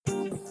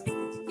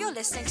You're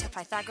listening to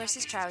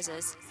Pythagoras'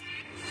 Trousers.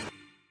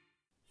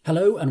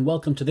 Hello and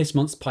welcome to this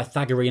month's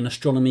Pythagorean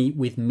Astronomy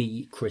with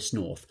me, Chris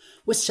North.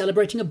 We're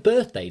celebrating a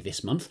birthday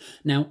this month.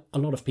 Now, a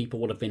lot of people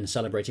would have been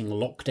celebrating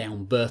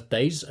lockdown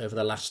birthdays over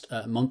the last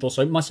month or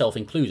so, myself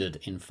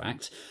included, in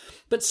fact.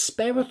 But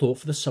spare a thought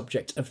for the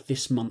subject of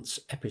this month's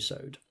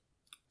episode.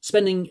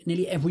 Spending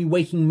nearly every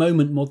waking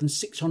moment more than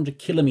 600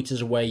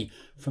 kilometres away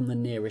from the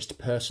nearest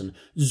person,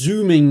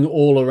 zooming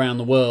all around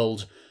the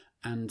world,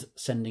 and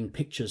sending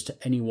pictures to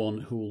anyone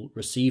who'll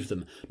receive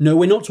them. No,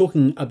 we're not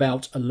talking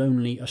about a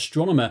lonely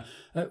astronomer.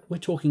 We're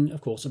talking,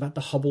 of course, about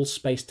the Hubble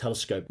Space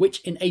Telescope, which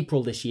in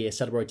April this year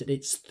celebrated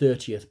its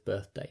 30th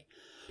birthday.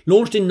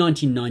 Launched in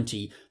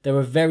 1990, there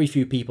are very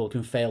few people who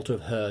can fail to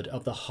have heard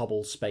of the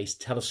Hubble Space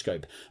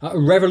Telescope. A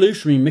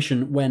revolutionary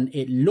mission when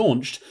it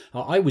launched.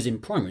 I was in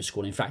primary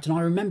school, in fact, and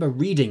I remember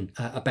reading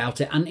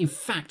about it. And in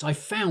fact, I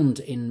found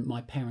in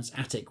my parents'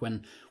 attic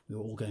when we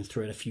were all going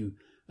through it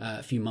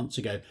a few months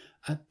ago,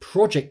 a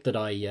project that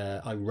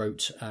I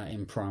wrote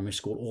in primary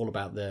school all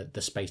about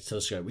the Space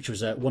Telescope, which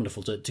was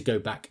wonderful to go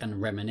back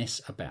and reminisce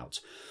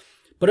about.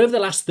 But over the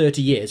last 30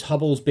 years,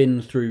 Hubble's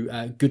been through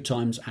good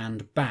times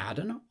and bad,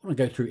 and I want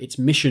to go through its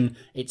mission,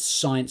 its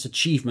science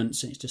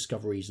achievements, its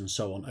discoveries and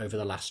so on over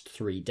the last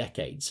 3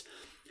 decades.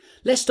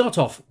 Let's start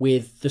off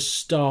with the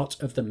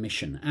start of the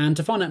mission. And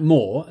to find out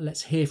more,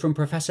 let's hear from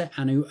Professor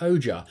Anu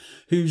Ojha,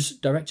 who's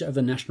Director of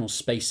the National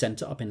Space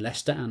Centre up in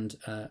Leicester and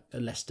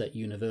Leicester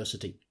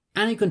University.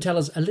 Anu can tell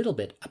us a little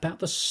bit about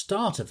the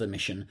start of the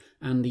mission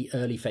and the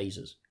early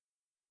phases.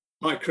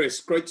 Hi, Chris.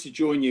 Great to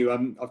join you.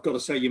 I've got to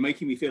say, you're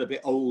making me feel a bit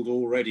old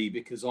already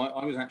because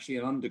I was actually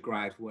an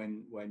undergrad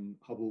when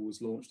Hubble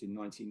was launched in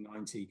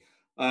 1990.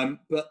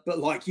 But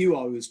like you,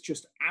 I was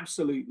just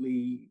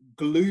absolutely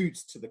glued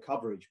to the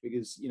coverage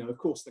because, of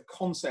course, the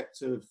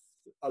concept of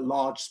a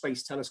large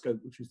space telescope,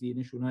 which was the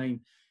initial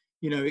name,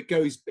 it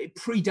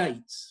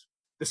predates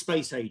the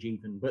space age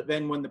even. But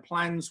then when the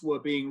plans were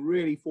being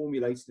really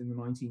formulated in the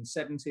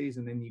 1970s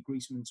and then the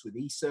agreements with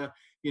ESA,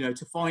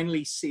 to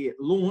finally see it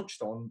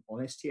launched on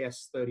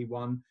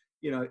STS-31,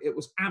 it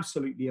was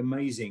absolutely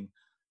amazing.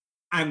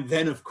 And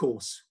then, of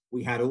course,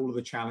 we had all of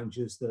the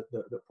challenges that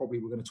probably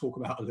we're going to talk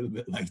about a little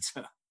bit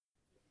later.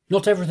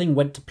 Not everything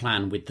went to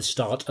plan with the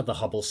start of the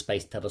Hubble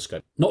Space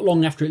Telescope. Not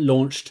long after it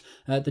launched,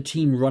 the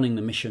team running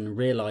the mission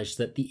realised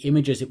that the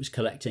images it was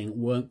collecting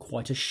weren't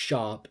quite as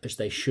sharp as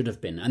they should have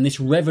been, and this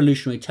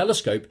revolutionary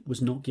telescope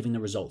was not giving the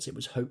results it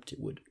was hoped it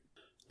would.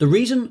 The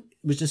reason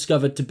was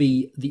discovered to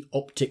be the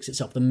optics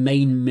itself, the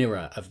main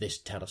mirror of this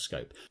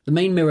telescope. The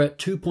main mirror,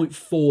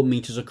 2.4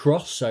 metres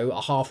across, so a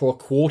half or a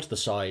quarter the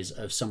size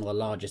of some of the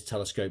largest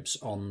telescopes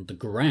on the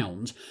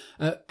ground,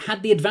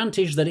 had the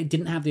advantage that it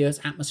didn't have the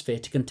Earth's atmosphere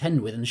to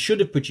contend with and should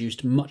have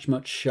produced much,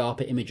 much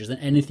sharper images than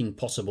anything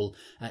possible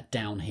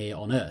down here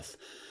on Earth.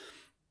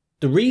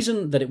 The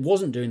reason that it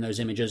wasn't doing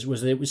those images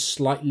was that it was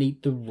slightly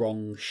the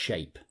wrong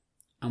shape.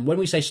 And when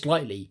we say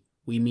slightly,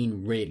 we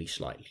mean really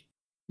slightly.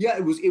 Yeah,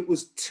 it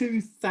was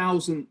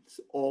 2,000th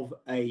of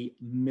a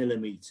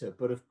millimetre.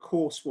 But of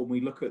course, when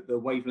we look at the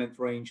wavelength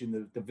range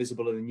and the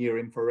visible and the near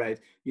infrared,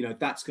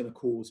 that's going to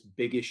cause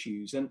big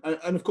issues. And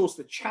of course,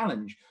 the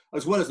challenge,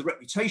 as well as the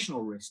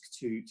reputational risk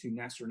to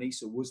NASA and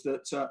ESA, was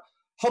that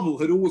Hubble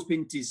had always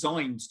been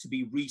designed to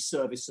be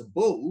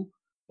reserviceable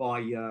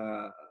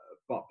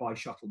by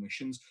shuttle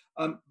missions,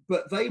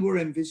 but they were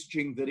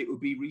envisaging that it would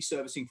be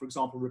resurfacing, for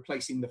example,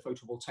 replacing the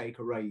photovoltaic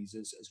arrays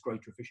as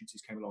greater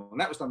efficiencies came along.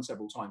 And that was done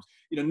several times.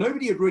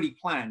 Nobody had really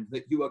planned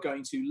that you are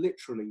going to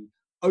literally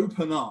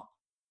open up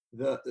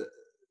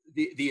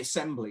the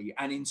assembly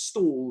and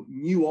install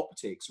new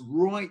optics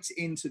right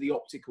into the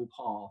optical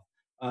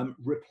path,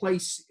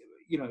 replace,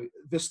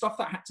 the stuff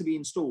that had to be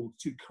installed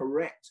to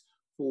correct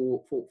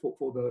for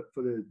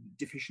the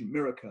deficient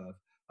mirror curve.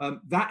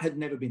 That had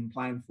never been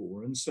planned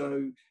for. And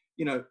so,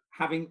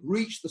 having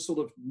reached the sort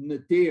of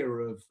nadir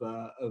of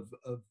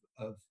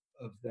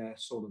their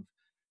sort of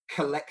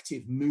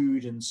collective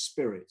mood and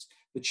spirit,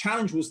 the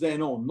challenge was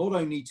then on not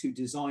only to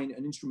design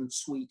an instrument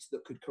suite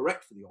that could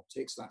correct for the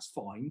optics, that's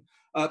fine,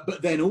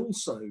 but then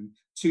also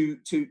to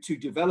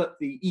develop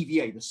the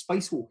EVA, the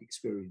spacewalk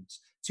experience,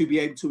 to be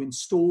able to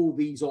install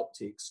these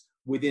optics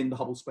within the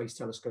Hubble Space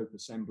Telescope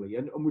assembly.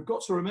 And we've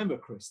got to remember,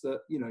 Chris, that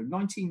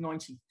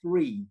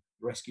 1993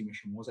 rescue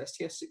mission was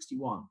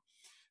STS-61.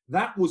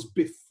 That was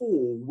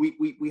before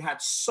we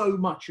had so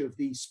much of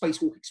the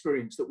spacewalk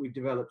experience that we've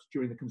developed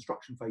during the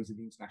construction phase of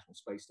the International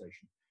Space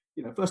Station.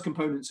 First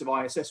components of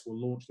ISS were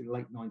launched in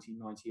late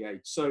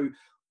 1998. So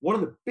one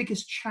of the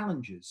biggest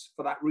challenges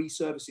for that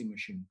resurfacing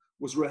mission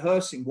was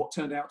rehearsing what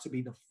turned out to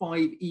be the 5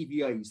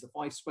 EVAs, the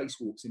 5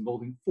 spacewalks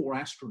involving 4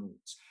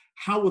 astronauts.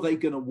 How were they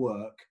going to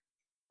work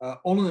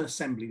on an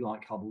assembly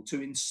like Hubble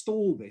to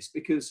install this?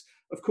 Because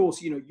of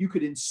course, you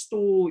could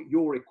install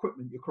your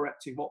equipment, your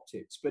corrective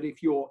optics, but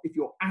if you're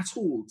at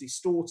all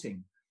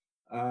distorting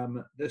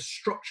the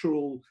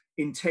structural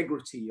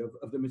integrity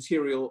of the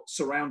material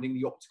surrounding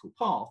the optical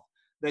path,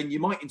 then you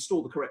might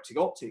install the corrective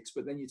optics,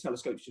 but then your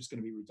telescope's just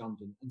going to be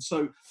redundant. And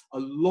so a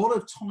lot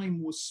of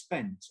time was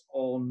spent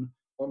on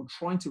on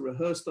trying to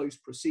rehearse those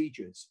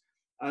procedures.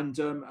 And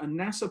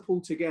NASA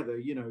pulled together,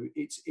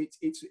 it's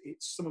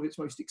some of its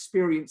most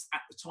experienced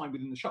at the time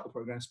within the shuttle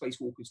program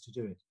spacewalkers to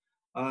do it.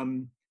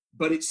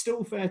 But it's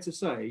still fair to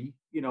say,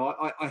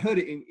 I heard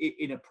it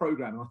in a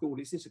program and I thought,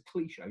 is this a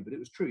cliche? But it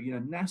was true.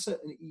 NASA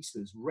and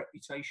ESA's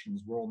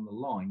reputations were on the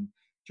line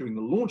during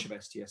the launch of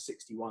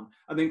STS-61.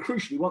 And then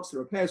crucially, once the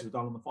repairs were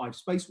done on the 5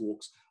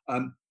 spacewalks,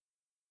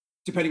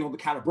 depending on the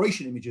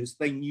calibration images,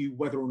 they knew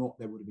whether or not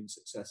they would have been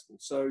successful.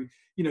 So,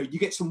 you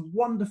get some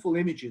wonderful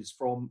images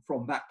from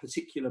that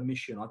particular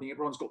mission. I think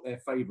everyone's got their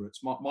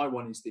favorites. My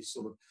one is this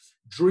sort of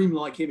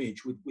dreamlike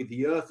image with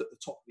the Earth at the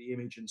top of the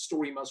image and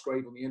Story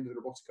Musgrave on the end of the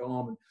robotic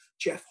arm and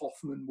Jeff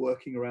Hoffman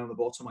working around the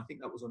bottom. I think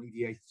that was on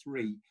EVA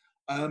 3.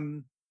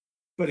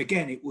 But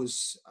again, it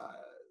was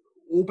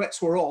all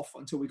bets were off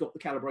until we got the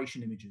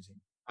calibration images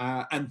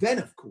in. And then,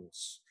 of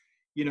course,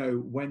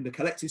 when the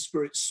collective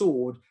spirit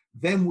soared,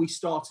 then we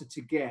started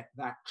to get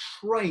that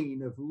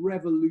train of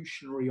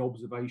revolutionary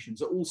observations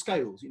at all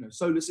scales,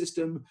 solar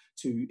system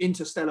to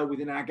interstellar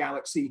within our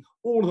galaxy,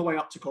 all the way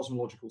up to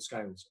cosmological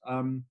scales.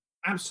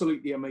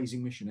 Absolutely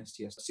amazing mission,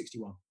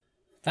 STS-61.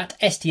 That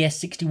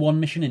STS-61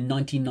 mission in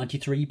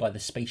 1993 by the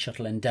Space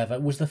Shuttle Endeavour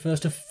was the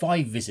first of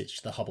 5 visits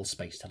to the Hubble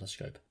Space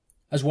Telescope.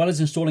 As well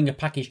as installing a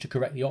package to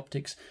correct the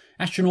optics,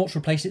 astronauts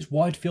replaced its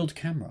wide-field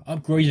camera,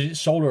 upgraded its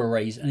solar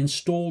arrays, and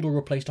installed or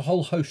replaced a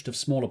whole host of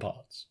smaller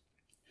parts.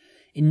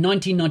 In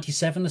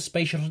 1997, the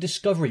Space Shuttle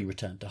Discovery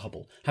returned to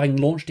Hubble, having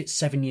launched it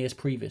 7 years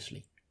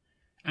previously.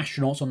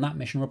 Astronauts on that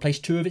mission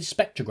replaced 2 of its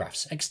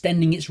spectrographs,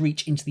 extending its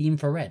reach into the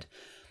infrared.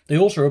 They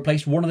also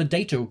replaced one of the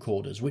data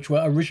recorders, which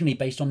were originally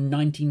based on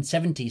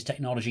 1970s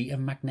technology of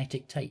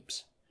magnetic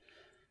tapes.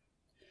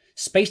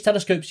 Space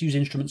telescopes use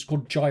instruments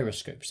called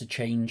gyroscopes to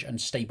change and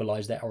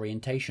stabilise their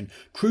orientation,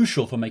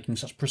 crucial for making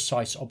such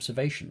precise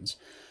observations.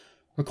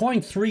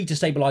 Requiring 3 to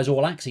stabilise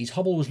all axes,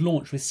 Hubble was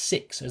launched with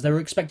 6, as they were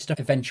expected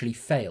to eventually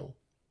fail.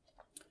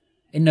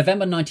 In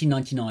November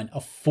 1999, a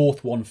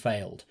 4th one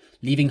failed,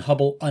 leaving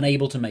Hubble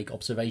unable to make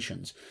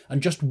observations,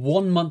 and just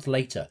 1 month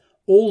later,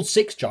 all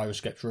 6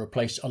 gyroscopes were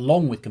replaced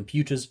along with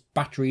computers,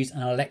 batteries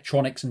and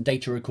electronics and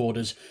data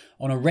recorders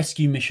on a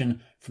rescue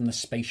mission from the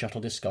Space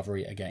Shuttle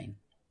Discovery again.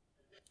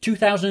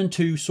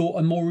 2002 saw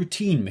a more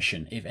routine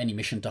mission, if any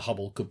mission to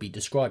Hubble could be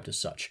described as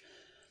such.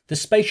 The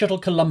Space Shuttle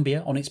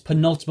Columbia, on its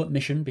penultimate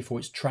mission before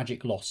its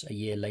tragic loss a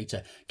year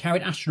later,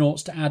 carried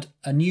astronauts to add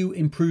a new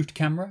improved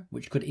camera,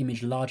 which could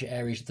image larger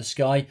areas of the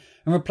sky,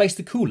 and replace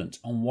the coolant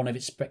on one of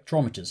its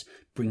spectrometers,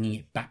 bringing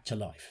it back to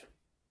life.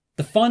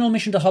 The final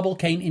mission to Hubble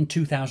came in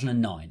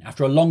 2009,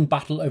 after a long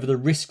battle over the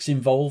risks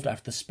involved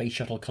after the Space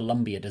Shuttle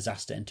Columbia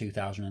disaster in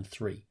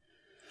 2003.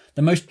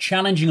 The most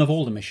challenging of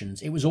all the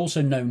missions, it was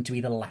also known to be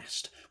the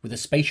last, with the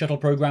Space Shuttle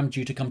program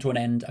due to come to an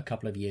end a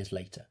couple of years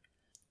later.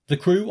 The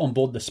crew on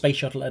board the Space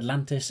Shuttle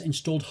Atlantis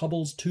installed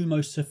Hubble's 2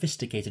 most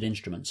sophisticated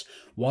instruments,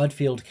 Wide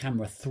Field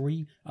Camera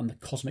 3 and the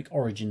Cosmic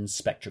Origins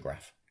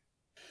spectrograph.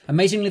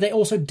 Amazingly, they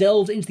also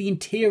delved into the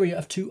interior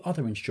of 2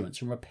 other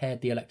instruments and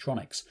repaired the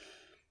electronics.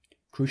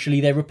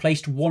 Crucially, they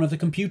replaced one of the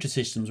computer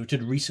systems which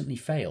had recently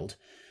failed,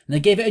 and they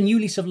gave it a new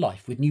lease of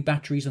life with new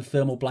batteries and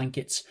thermal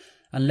blankets,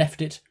 and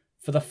left it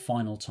for the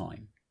final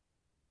time.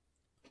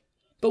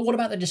 But what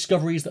about the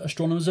discoveries that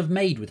astronomers have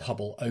made with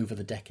Hubble over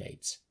the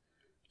decades?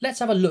 Let's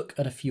have a look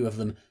at a few of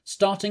them,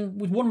 starting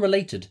with one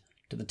related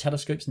to the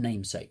telescope's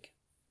namesake.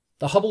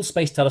 The Hubble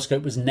Space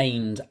Telescope was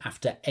named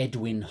after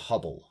Edwin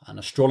Hubble, an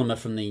astronomer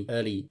from the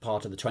early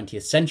part of the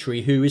 20th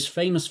century who is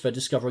famous for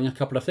discovering a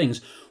couple of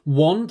things.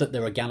 One, that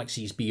there are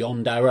galaxies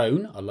beyond our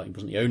own. He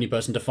wasn't the only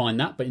person to find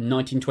that, but in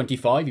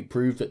 1925 he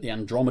proved that the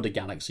Andromeda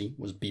Galaxy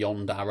was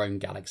beyond our own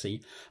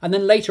galaxy. And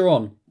then later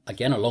on,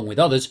 again along with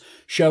others,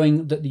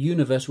 showing that the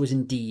universe was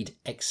indeed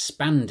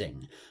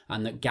expanding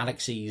and that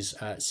galaxies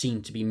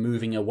seemed to be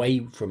moving away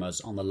from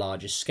us on the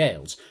largest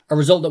scales, a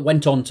result that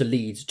went on to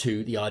lead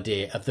to the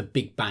idea of the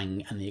Big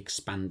Bang and the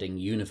expanding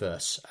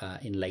universe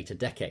in later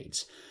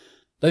decades.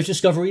 Those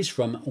discoveries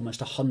from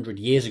almost 100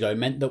 years ago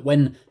meant that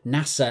when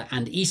NASA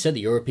and ESA,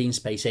 the European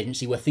Space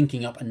Agency, were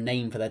thinking up a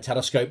name for their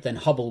telescope, then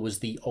Hubble was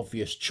the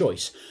obvious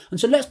choice. And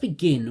so let's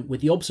begin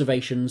with the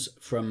observations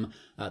from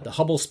the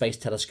Hubble Space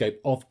Telescope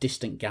of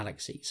distant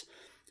galaxies.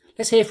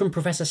 Let's hear from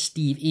Professor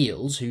Steve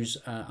Eales, who's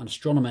an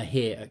astronomer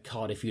here at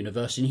Cardiff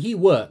University, and he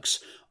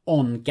works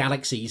on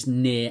galaxies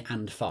near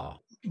and far.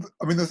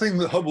 I mean, the thing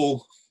that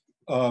Hubble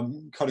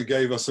kind of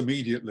gave us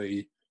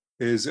immediately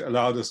is it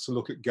allowed us to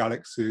look at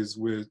galaxies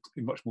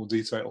in much more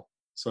detail.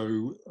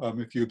 So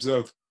if you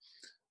observe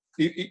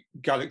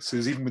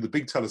galaxies, even with a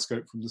big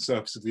telescope from the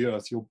surface of the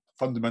Earth, you're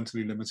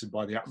fundamentally limited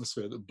by the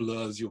atmosphere that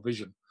blurs your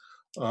vision.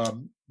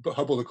 But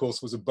Hubble, of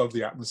course, was above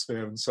the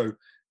atmosphere and so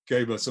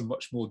gave us a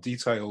much more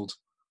detailed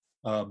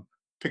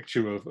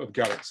picture of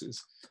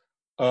galaxies.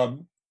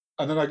 And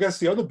then I guess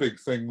the other big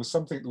thing was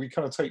something that we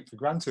kind of take for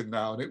granted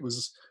now, and it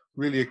was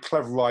really a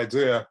clever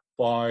idea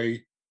by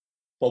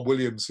Bob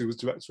Williams, who was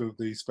director of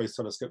the Space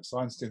Telescope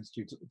Science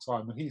Institute at the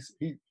time, and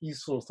he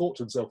sort of thought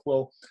to himself,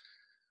 well,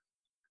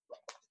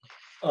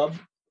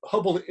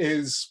 Hubble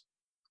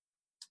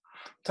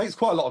takes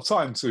quite a lot of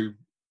time to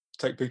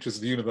take pictures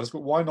of the universe,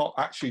 but why not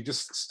actually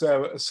just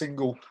stare at a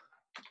single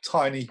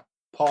tiny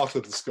part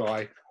of the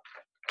sky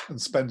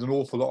and spend an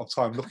awful lot of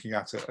time looking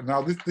at it? And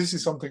now this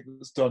is something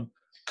that's done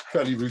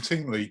fairly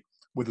routinely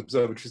with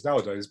observatories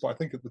nowadays, but I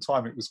think at the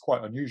time it was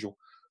quite unusual.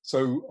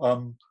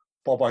 So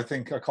Bob, I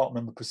can't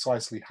remember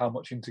precisely how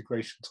much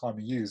integration time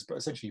he used, but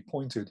essentially he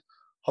pointed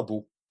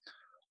Hubble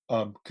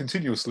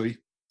continuously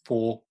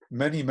for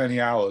many, many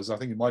hours. I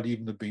think it might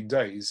even have been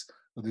days,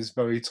 with this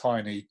very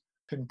tiny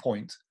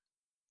pinpoint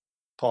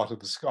part of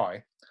the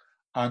sky.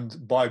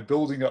 And by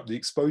building up the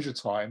exposure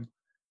time,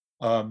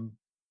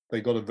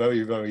 they got a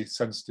very, very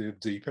sensitive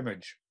deep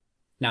image.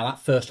 Now,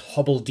 that first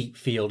Hubble Deep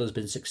Field has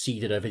been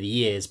succeeded over the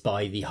years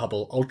by the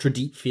Hubble Ultra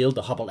Deep Field,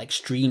 the Hubble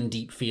Extreme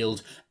Deep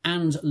Field,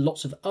 and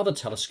lots of other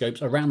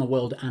telescopes around the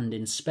world and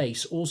in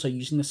space, also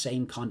using the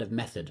same kind of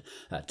method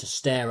to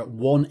stare at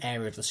one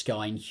area of the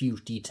sky in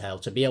huge detail,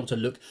 to be able to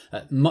look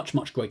at much,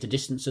 much greater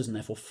distances and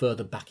therefore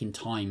further back in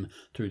time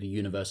through the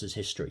universe's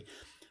history.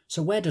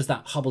 So where does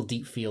that Hubble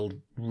Deep Field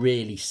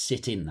really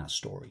sit in that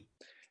story?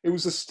 It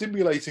was a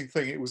stimulating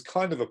thing. It was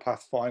kind of a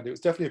pathfinder. It was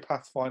definitely a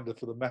pathfinder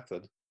for the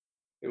method.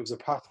 It was a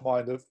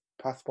pathfinder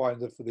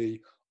for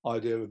the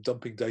idea of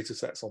dumping data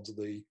sets into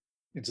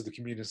the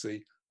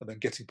community and then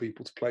getting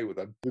people to play with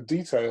them. The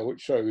detail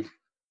it showed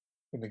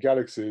in the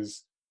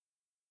galaxies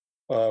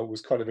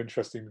was kind of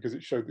interesting, because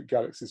it showed that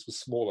galaxies were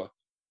smaller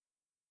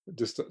at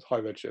distant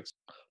high redshifts.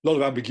 A lot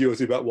of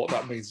ambiguity about what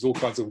that means. There's all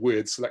kinds of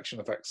weird selection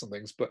effects and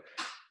things, but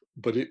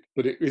it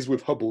is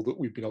with Hubble that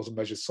we've been able to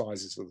measure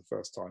sizes for the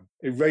first time.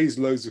 It raised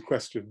loads of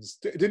questions.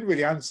 It didn't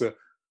really answer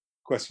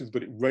questions,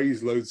 but it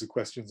raised loads of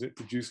questions. It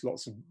produced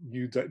lots of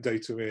new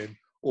data in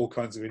all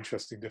kinds of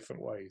interesting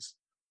different ways.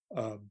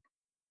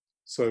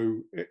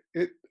 So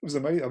it was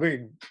amazing. I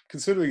mean,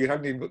 considering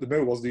the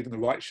mirror wasn't even the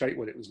right shape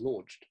when it was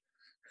launched,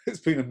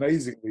 it's been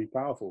amazingly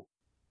powerful.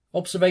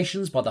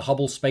 Observations by the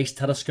Hubble Space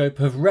Telescope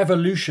have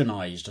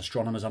revolutionised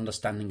astronomers'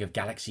 understanding of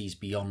galaxies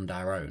beyond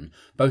our own,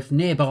 both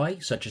nearby,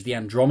 such as the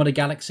Andromeda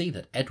Galaxy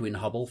that Edwin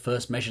Hubble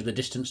first measured the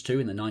distance to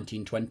in the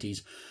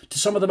 1920s, to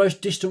some of the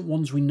most distant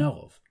ones we know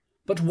of.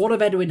 But what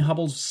of Edwin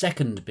Hubble's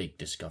second big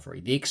discovery,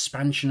 the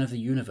expansion of the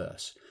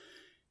universe?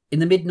 In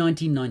the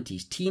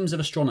mid-1990s, teams of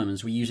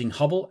astronomers were using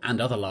Hubble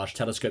and other large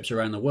telescopes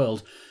around the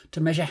world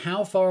to measure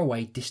how far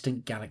away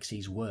distant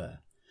galaxies were.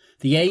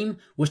 The aim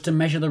was to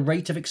measure the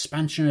rate of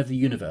expansion of the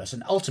universe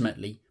and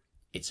ultimately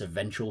its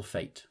eventual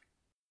fate.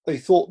 They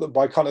thought that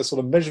by kind of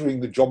sort of measuring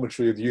the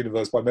geometry of the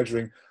universe, by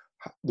measuring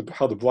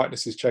how the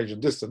brightnesses change in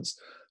distance,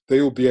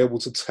 they will be able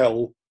to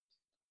tell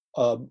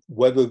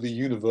whether the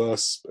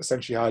universe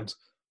essentially had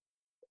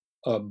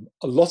a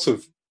lot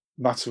of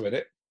matter in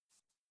it,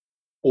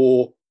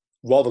 or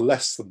rather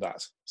less than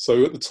that.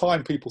 So at the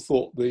time, people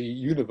thought the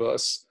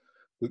universe,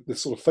 the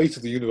sort of fate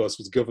of the universe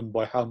was governed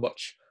by how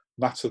much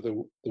matter there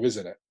is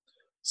in it.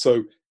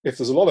 So if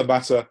there's a lot of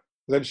matter,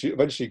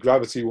 eventually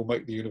gravity will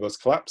make the universe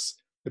collapse.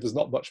 If there's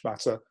not much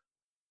matter,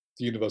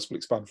 the universe will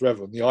expand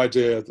forever. And the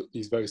idea that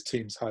these various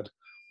teams had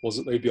was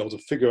that they'd be able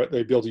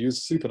to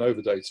use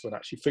supernova data and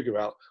actually figure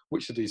out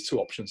which of these two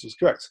options was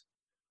correct.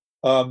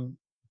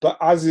 But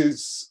as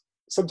is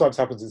sometimes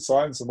happens in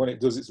science, and when it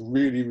does, it's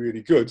really,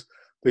 really good,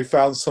 they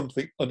found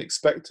something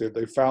unexpected.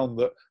 They found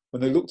that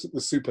when they looked at the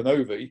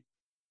supernovae,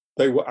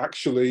 they were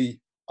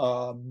actually,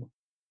 I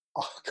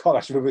can't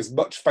actually remember, it's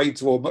much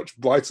fainter or much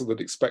brighter than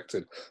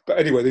expected. But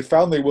anyway, they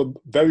found they were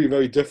very,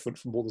 very different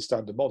from all the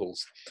standard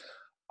models.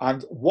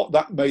 And what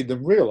that made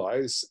them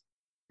realize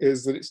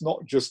is that it's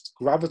not just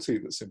gravity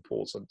that's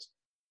important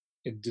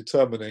in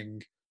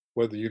determining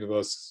whether the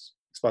universe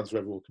expands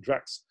forever or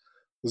contracts.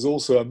 There's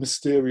also a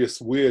mysterious,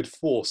 weird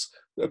force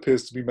that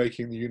appears to be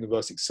making the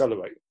universe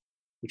accelerate,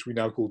 which we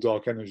now call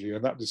dark energy.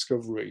 And that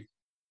discovery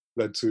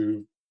led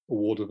to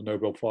award of the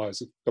Nobel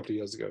Prize a couple of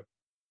years ago.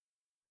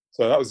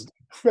 So that was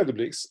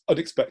incredibly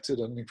unexpected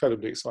and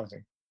incredibly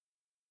exciting.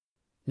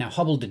 Now,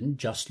 Hubble didn't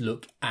just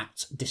look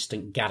at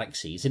distant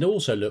galaxies, it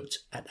also looked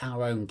at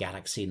our own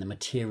galaxy and the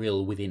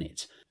material within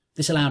it.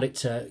 This allowed it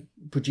to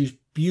produce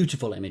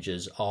beautiful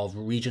images of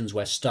regions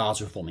where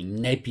stars were forming,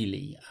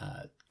 nebulae,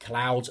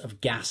 clouds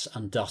of gas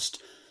and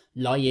dust,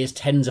 light years,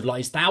 tens of light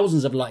years,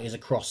 thousands of light years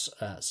across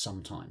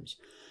sometimes.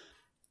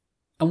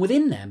 And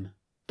within them,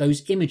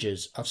 those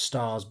images of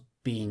stars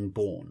being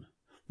born.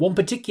 One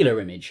particular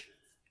image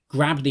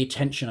grabbed the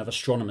attention of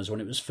astronomers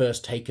when it was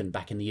first taken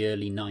back in the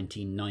early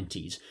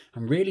 1990s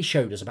and really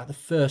showed us about the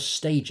first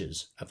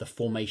stages of the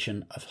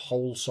formation of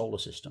whole solar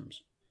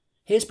systems.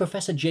 Here's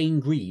Professor Jane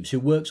Greaves, who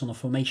works on the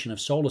formation of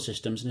solar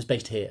systems and is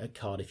based here at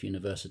Cardiff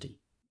University.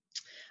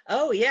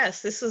 Oh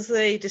yes, this was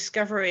the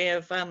discovery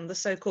of the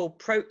so-called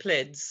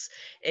Proplids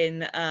in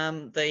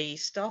the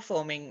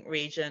star-forming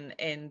region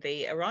in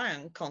the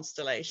Orion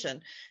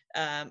constellation.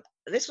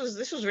 this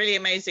was really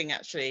amazing,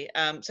 actually.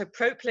 So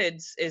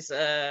Proplids is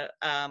a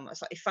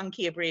slightly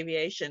funky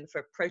abbreviation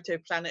for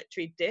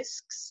protoplanetary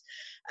disks,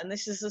 and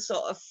this is a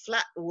sort of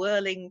flat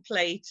whirling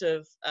plate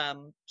of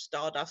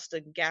stardust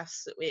and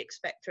gas that we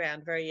expect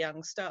around very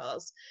young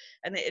stars.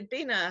 And it had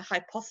been a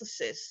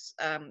hypothesis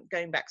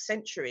going back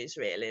centuries,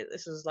 really.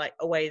 This was like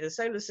a way the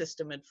solar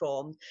system had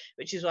formed,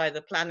 which is why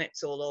the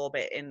planets all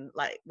orbit in,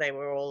 like, they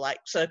were all like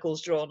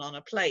circles drawn on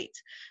a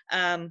plate.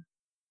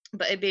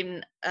 But it'd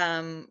been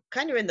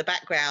kind of in the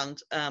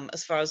background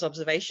as far as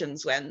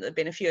observations went. There'd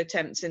been a few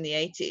attempts in the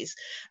 80s.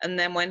 And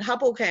then when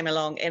Hubble came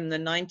along in the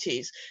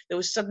 90s, there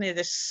was suddenly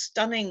this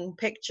stunning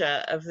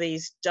picture of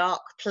these dark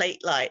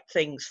plate-like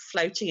things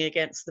floating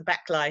against the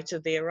backlight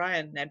of the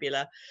Orion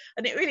Nebula.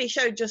 And it really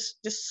showed just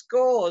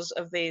scores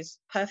of these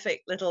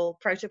perfect little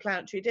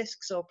protoplanetary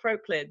disks, or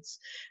proplids.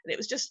 And it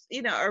was just,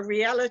 a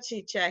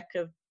reality check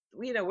of,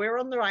 we're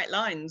on the right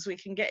lines. We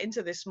can get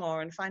into this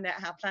more and find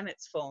out how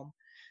planets form.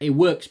 It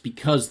works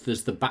because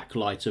there's the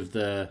backlight of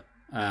the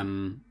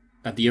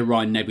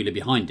Orion Nebula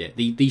behind it.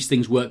 These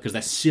things work because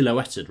they're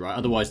silhouetted, right?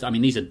 Otherwise,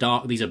 these are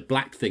dark, these are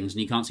black things,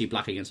 and you can't see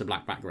black against a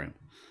black background.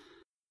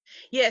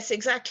 Yes,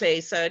 exactly.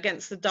 So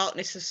against the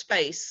darkness of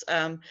space,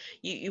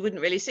 you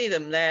wouldn't really see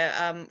them.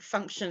 Their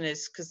function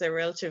is, because they're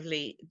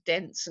relatively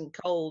dense and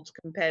cold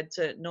compared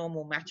to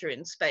normal matter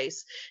in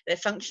space, their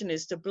function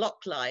is to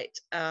block light.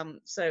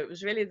 So it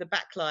was really the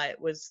backlight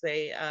was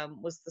the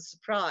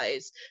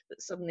surprise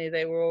that suddenly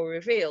they were all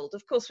revealed.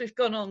 Of course, we've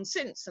gone on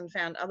since and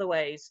found other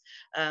ways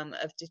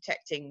of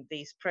detecting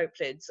these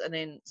proplids, and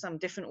in some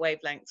different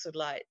wavelengths of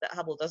light that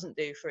Hubble doesn't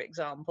do. For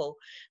example,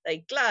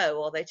 they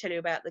glow, or they tell you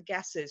about the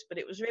gases. But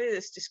it was really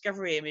this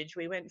discovery image.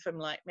 We went from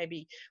like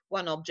maybe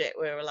one object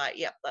where we're like,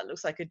 yep, that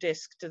looks like a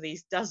disk, to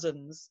these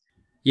dozens.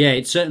 Yeah,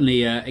 it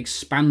certainly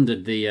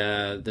expanded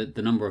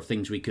the number of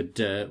things we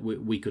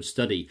could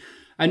study.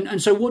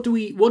 And so what do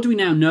we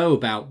now know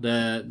about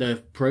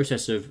the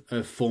process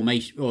of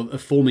formation, or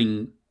of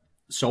forming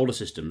solar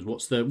systems?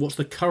 What's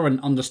the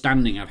current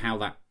understanding of how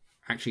that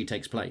actually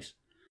takes place?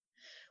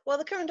 Well,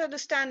 the current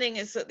understanding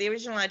is that the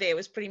original idea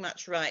was pretty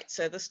much right.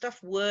 So the stuff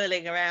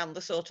whirling around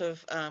the sort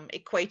of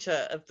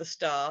equator of the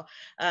star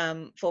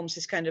forms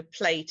this kind of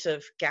plate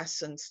of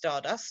gas and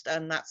stardust,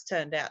 and that's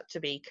turned out to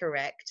be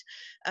correct.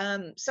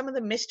 Some of the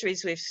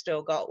mysteries we've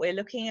still got, we're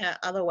looking at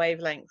other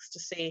wavelengths to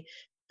see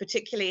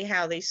particularly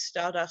how these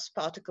stardust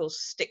particles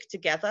stick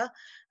together,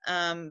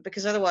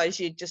 because otherwise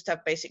you'd just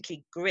have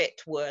basically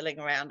grit whirling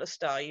around a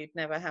star. You'd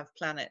never have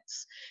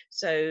planets.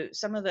 So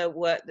some of the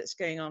work that's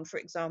going on, for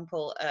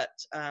example,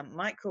 at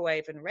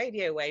microwave and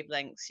radio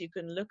wavelengths, you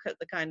can look at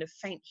the kind of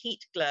faint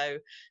heat glow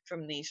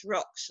from these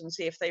rocks and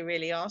see if they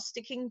really are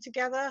sticking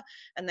together.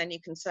 And then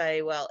you can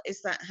say, well,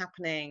 is that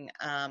happening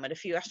at a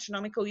few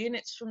astronomical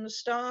units from the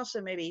star?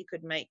 So maybe you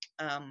could make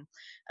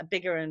a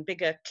bigger and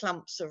bigger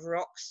clumps of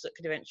rocks that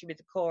could eventually be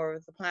the core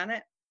of the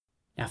planet.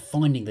 Now,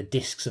 finding the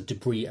disks of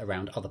debris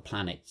around other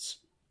planets.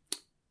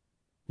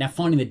 Now,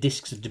 finding the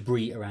disks of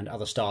debris around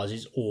other stars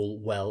is all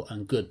well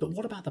and good, but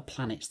what about the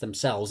planets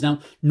themselves? Now,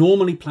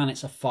 normally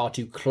planets are far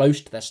too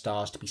close to their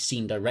stars to be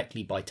seen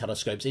directly by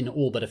telescopes, in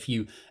all but a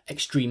few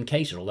extreme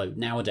cases, although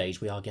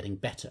nowadays we are getting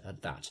better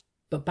at that.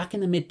 But back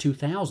in the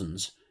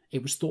mid-2000s,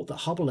 it was thought that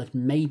Hubble had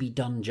maybe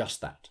done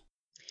just that.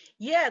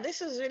 Yeah,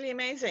 this is really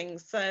amazing.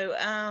 So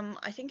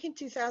I think in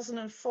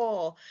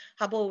 2004,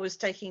 Hubble was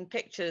taking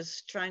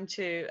pictures trying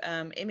to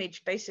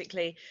image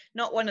basically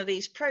not one of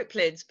these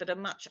proplids, but a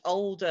much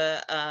older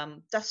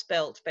dust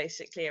belt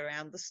basically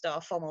around the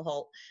star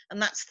Fomalhaut.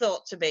 And that's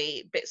thought to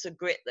be bits of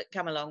grit that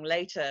come along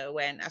later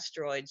when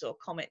asteroids or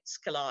comets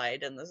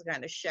collide, and there's a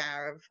kind of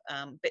shower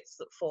of bits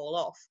that fall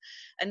off.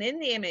 And in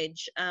the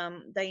image,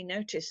 they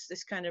noticed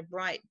this kind of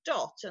bright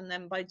dot. And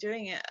then by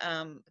doing it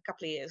a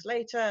couple of years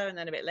later, and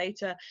then a bit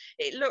later,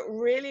 it looked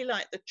really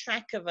like the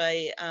track of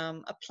a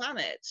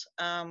planet,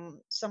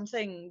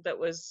 something that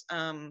was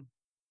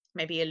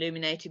maybe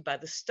illuminated by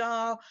the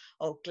star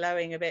or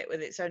glowing a bit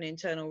with its own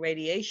internal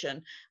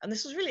radiation. And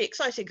this was really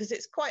exciting because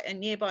it's quite a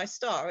nearby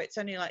star. It's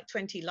only like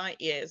 20 light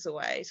years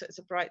away, so it's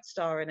a bright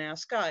star in our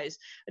skies.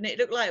 And it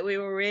looked like we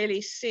were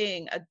really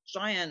seeing a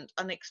giant,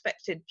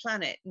 unexpected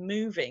planet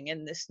moving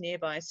in this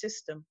nearby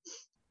system.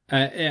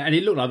 And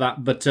it looked like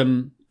that, but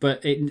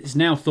it's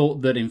now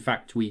thought that in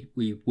fact we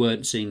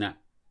weren't seeing that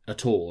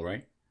at all,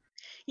 right?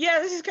 Yeah,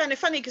 this is kind of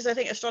funny because I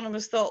think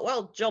astronomers thought,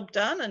 well, job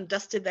done, and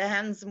dusted their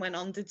hands and went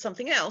on, did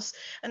something else.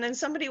 And then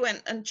somebody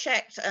went and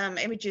checked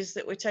images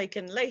that were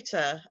taken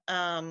later,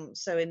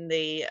 so in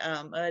the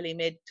early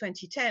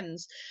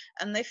mid-2010s,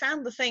 and they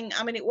found the thing,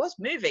 it was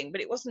moving,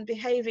 but it wasn't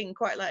behaving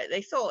quite like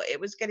they thought. It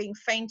was getting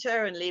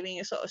fainter and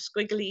leaving a sort of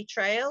squiggly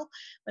trail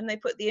when they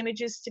put the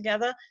images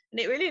together. And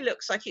it really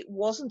looks like it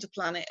wasn't a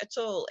planet at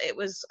all. It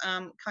was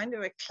kind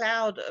of a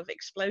cloud of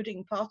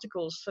exploding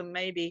particles from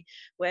maybe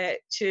where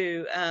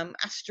two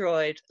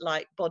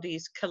asteroid-like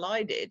bodies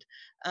collided.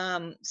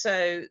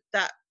 So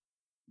that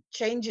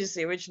changes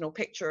the original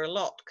picture a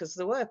lot, because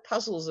there were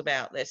puzzles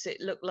about this.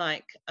 It looked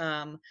like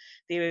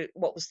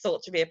what was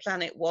thought to be a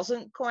planet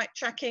wasn't quite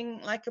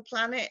tracking like a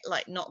planet,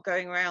 like not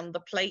going around the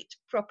plate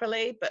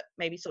properly, but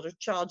maybe sort of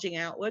charging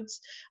outwards.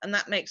 And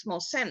that makes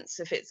more sense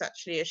if it's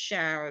actually a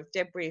shower of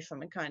debris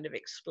from a kind of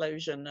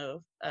explosion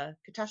of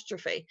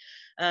catastrophe.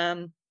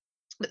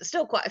 But there's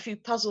still quite a few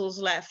puzzles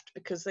left,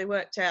 because they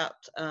worked out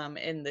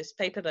in this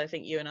paper that I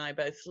think you and I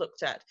both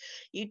looked at,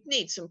 you'd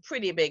need some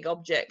pretty big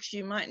objects.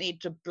 You might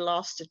need to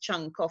blast a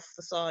chunk off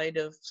the side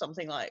of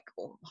something like,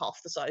 or half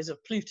the size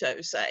of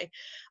Pluto, say.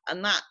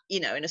 And that,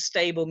 in a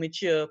stable,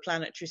 mature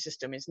planetary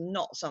system is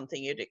not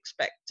something you'd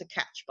expect to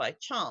catch by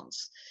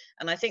chance.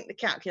 And I think the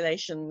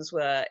calculations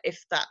were,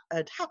 if that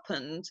had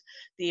happened,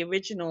 the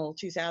original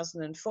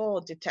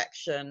 2004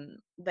 detection,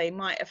 they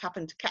might have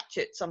happened to catch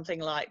it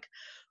something like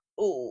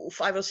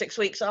 5 or 6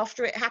 weeks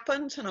after it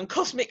happened, and on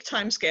cosmic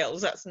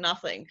timescales that's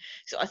nothing.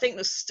 So I think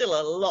there's still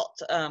a lot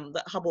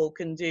that Hubble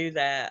can do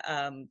there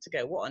to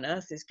go, what on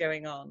earth is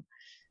going on?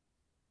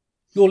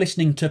 You're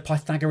listening to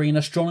Pythagorean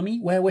Astronomy,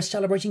 where we're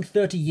celebrating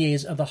 30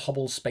 years of the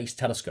Hubble Space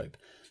Telescope.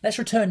 Let's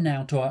return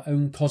now to our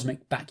own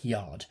cosmic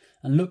backyard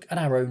and look at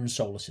our own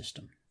solar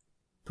system.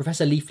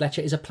 Professor Lee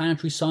Fletcher is a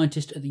planetary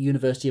scientist at the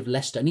University of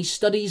Leicester, and he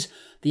studies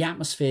the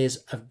atmospheres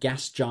of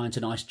gas giant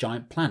and ice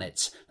giant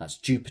planets. That's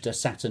Jupiter,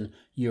 Saturn,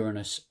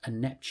 Uranus and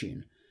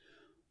Neptune.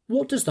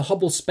 What does the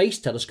Hubble Space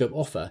Telescope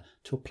offer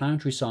to a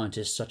planetary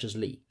scientist such as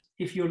Lee?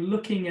 If you're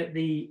looking at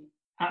the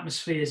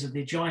atmospheres of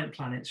the giant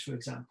planets, for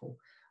example,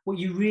 what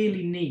you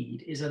really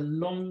need is a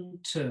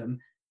long-term,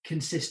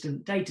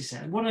 consistent data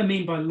set. And what I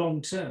mean by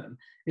long-term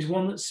is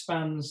one that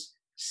spans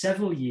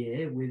several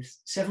years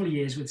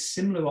with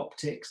similar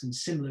optics and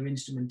similar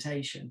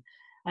instrumentation.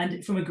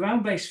 And from a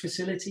ground-based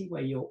facility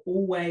where you're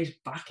always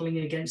battling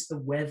against the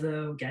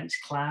weather,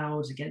 against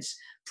clouds, against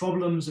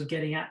problems of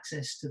getting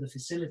access to the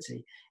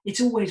facility,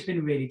 it's always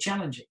been really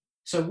challenging.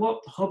 So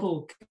what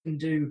Hubble can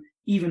do,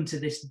 even to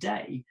this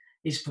day,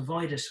 is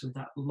provide us with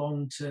that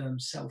long-term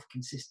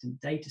self-consistent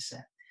data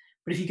set.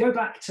 But if you go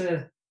back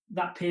to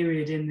that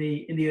period in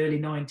the early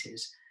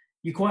 90s,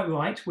 you're quite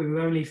right. We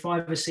were only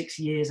 5 or 6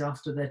 years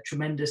after the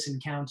tremendous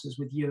encounters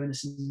with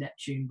Uranus and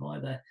Neptune by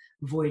the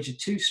Voyager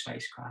 2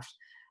 spacecraft.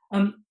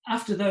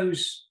 After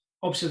those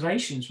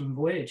observations from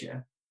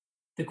Voyager,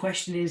 the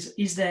question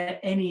is there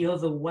any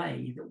other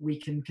way that we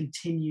can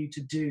continue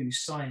to do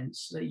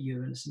science at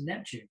Uranus and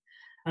Neptune?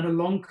 And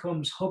along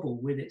comes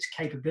Hubble with its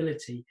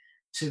capability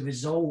to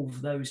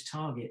resolve those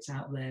targets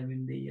out there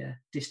in the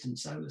distant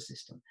solar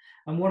system.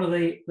 And one of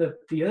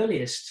the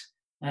earliest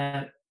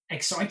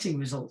exciting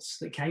results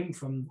that came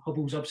from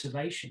Hubble's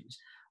observations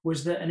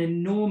was that an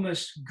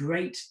enormous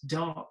great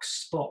dark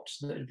spot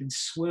that had been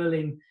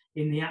swirling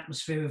in the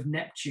atmosphere of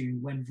Neptune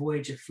when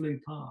Voyager flew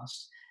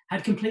past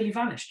had completely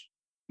vanished.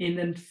 In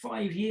the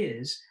 5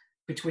 years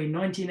between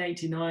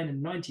 1989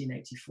 and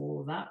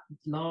 1984, that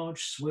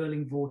large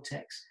swirling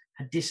vortex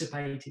had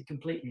dissipated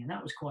completely, and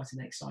that was quite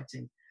an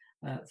exciting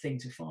thing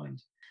to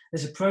find.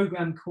 There's a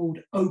program called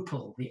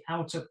OPAL, the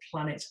Outer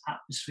Planet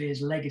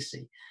Atmospheres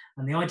Legacy.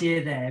 And the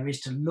idea there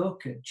is to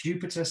look at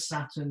Jupiter,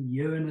 Saturn,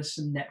 Uranus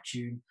and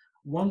Neptune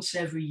once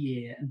every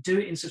year and do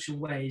it in such a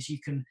way as you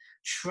can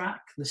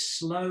track the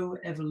slow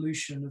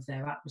evolution of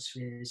their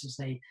atmospheres as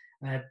they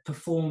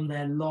perform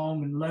their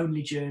long and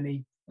lonely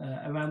journey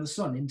around the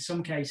sun. In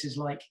some cases,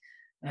 like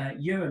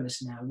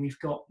Uranus now, we've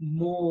got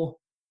more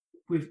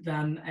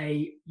than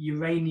a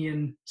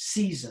Uranian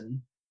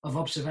season of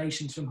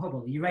observations from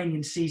Hubble. The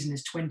Uranian season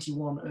is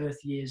 21 Earth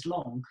years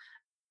long,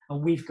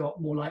 and we've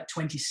got more like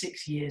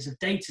 26 years of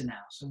data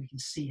now, so we can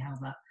see how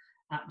that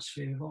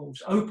atmosphere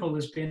evolves. OPAL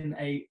has been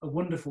a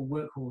wonderful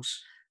workhorse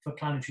for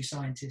planetary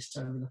scientists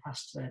over the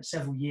past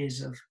several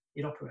years of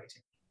it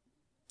operating.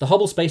 The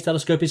Hubble Space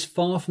Telescope is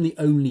far from the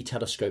only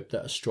telescope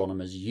that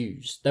astronomers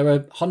use. There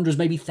are hundreds,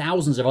 maybe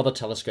thousands of other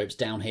telescopes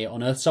down here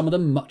on Earth, some of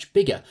them much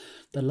bigger.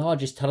 The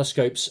largest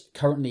telescopes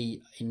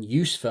currently in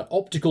use for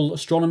optical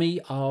astronomy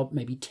are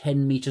maybe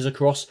 10 metres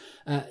across,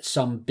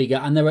 some bigger,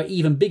 and there are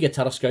even bigger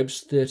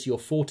telescopes, 30 or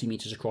 40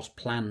 metres across,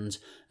 planned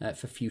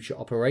for future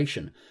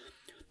operation.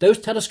 Those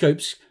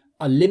telescopes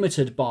are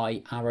limited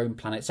by our own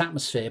planet's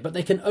atmosphere, but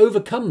they can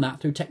overcome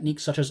that through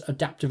techniques such as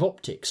adaptive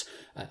optics,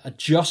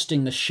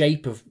 adjusting the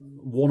shape of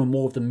one or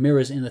more of the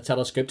mirrors in the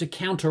telescope to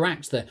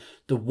counteract the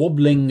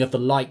wobbling of the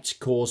light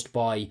caused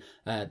by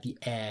the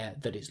air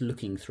that it's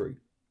looking through.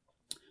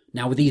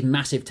 Now, with these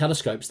massive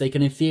telescopes, they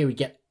can in theory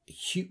get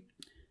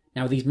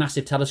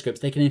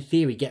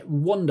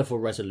wonderful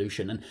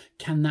resolution, and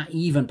can that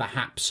even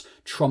perhaps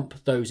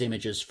trump those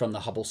images from the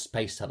Hubble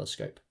Space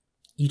Telescope?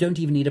 You don't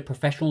even need a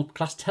professional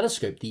class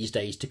telescope these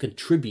days to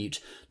contribute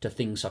to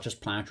things such as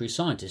planetary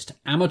scientists.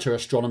 Amateur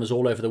astronomers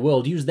all over the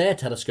world use their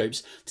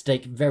telescopes to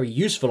take very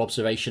useful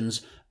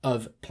observations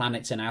of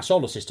planets in our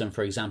solar system,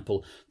 for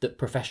example, that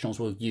professionals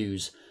will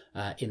use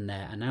in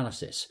their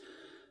analysis.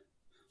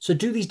 So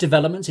do these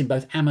developments in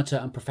both amateur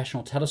and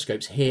professional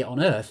telescopes here on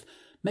Earth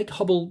make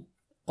Hubble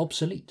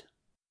obsolete?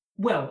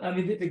 Well, I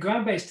mean, the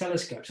ground-based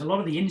telescopes, a lot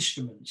of the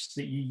instruments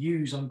that you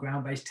use on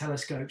ground-based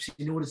telescopes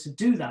in order to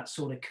do that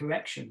sort of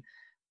correction,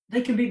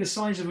 they can be the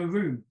size of a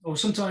room or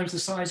sometimes the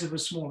size of a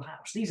small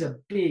house. These are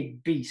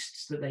big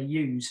beasts that they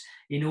use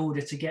in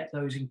order to get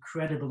those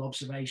incredible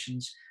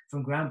observations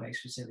from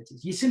ground-based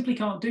facilities. You simply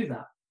can't do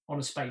that on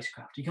a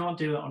spacecraft. You can't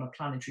do it on a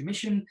planetary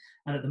mission.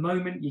 And at the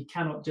moment, you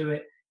cannot do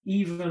it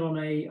even on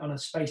a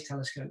space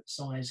telescope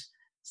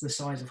the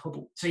size of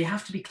Hubble. So you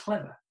have to be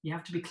clever. You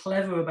have to be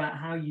clever about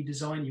how you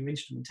design your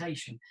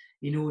instrumentation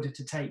in order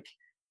to take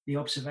the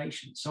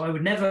observations. So I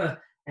would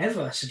never,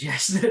 ever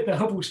suggest that the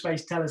Hubble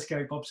Space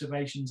Telescope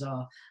observations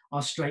are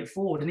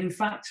straightforward. And in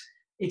fact,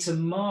 it's a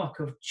mark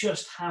of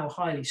just how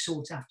highly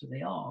sought after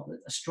they are, that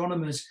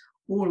astronomers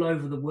all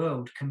over the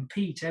world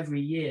compete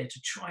every year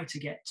to try to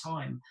get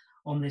time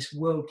on this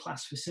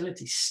world-class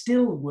facility,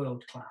 still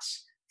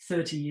world-class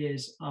 30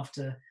 years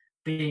after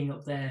being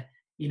up there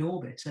in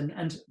orbit.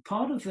 And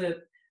part of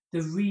the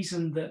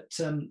reason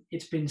that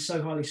it's been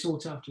so highly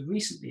sought after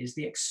recently is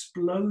the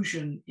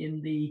explosion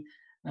in the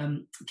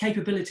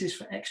capabilities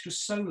for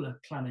extrasolar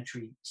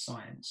planetary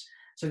science.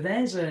 So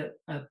there's a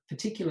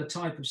particular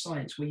type of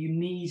science where you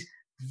need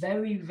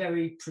very,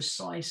 very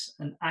precise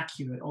and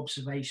accurate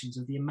observations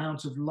of the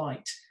amount of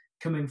light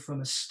coming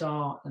from a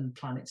star and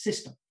planet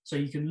system. So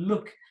you can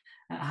look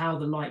at how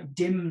the light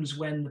dims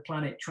when the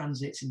planet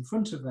transits in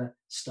front of a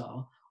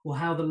star, or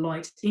how the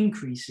light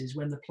increases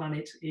when the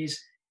planet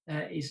is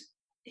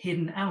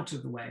hidden out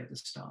of the way of the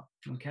star.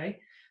 Okay,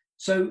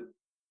 so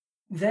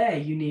there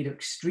you need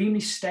extremely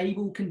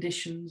stable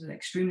conditions and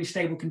extremely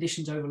stable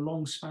conditions over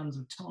long spans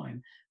of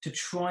time to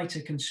try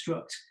to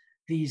construct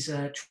these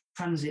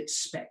transit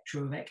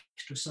spectra of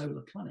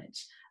extrasolar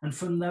planets. And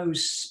from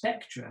those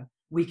spectra,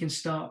 we can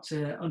start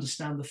to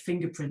understand the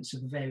fingerprints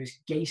of the various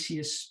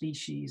gaseous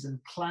species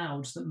and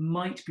clouds that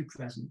might be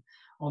present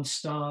on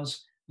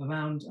stars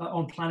around,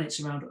 on planets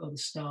around other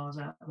stars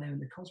out there in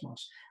the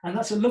cosmos. And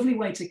that's a lovely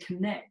way to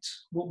connect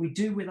what we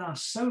do with our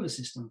solar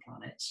system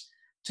planets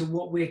to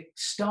what we're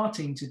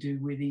starting to do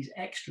with these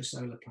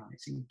extrasolar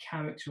planets in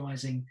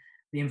characterizing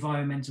the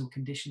environmental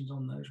conditions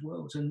on those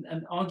worlds. And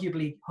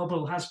arguably,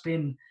 Hubble has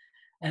been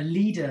a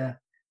leader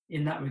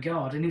in that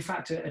regard, and in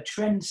fact, a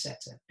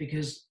trendsetter,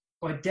 because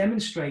by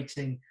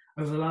demonstrating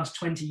over the last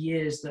 20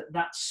 years that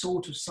that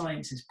sort of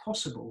science is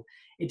possible,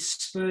 it's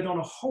spurred on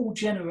a whole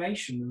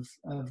generation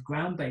of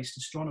ground-based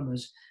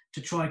astronomers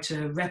to try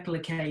to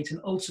replicate and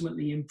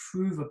ultimately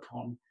improve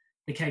upon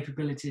the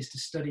capabilities to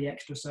study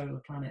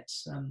extrasolar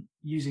planets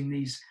using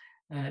these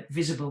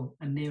visible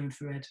and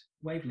near-infrared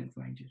wavelength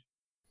ranges.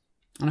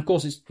 And of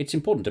course, it's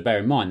important to bear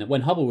in mind that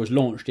when Hubble was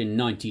launched in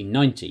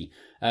 1990,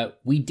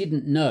 we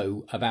didn't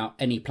know about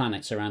any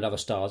planets around other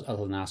stars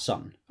other than our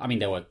Sun. I mean,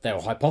 they were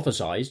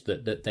hypothesized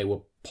that they were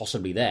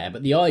possibly there,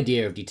 but the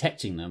idea of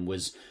detecting them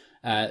was,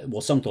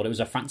 some thought it was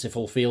a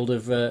fanciful field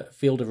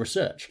of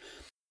research.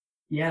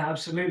 Yeah,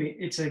 absolutely.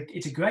 It's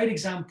a great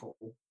example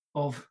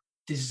of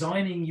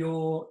designing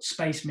your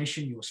space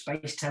mission, your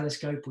space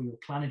telescope, or your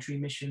planetary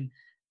mission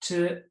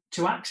to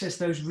access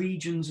those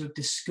regions of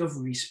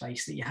discovery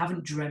space that you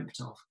haven't dreamt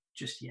of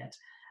just yet.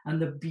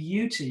 And the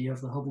beauty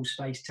of the Hubble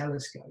Space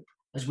Telescope,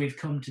 as we've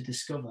come to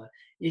discover,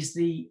 is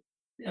the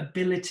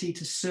ability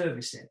to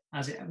service it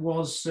as it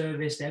was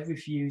serviced every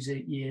few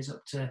years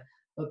up to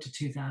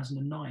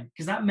 2009,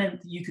 because that meant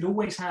that you could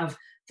always have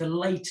the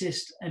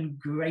latest and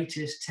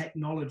greatest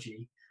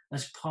technology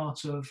as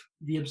part of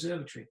the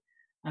observatory.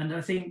 And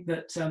I think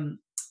that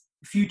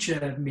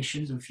future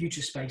missions and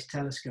future space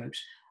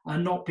telescopes are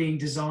not being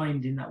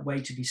designed in that way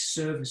to be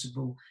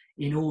serviceable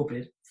in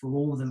orbit for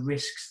all the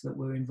risks that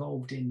were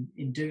involved in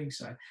doing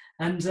so.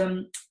 And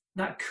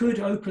that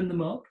could open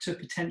them up to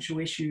potential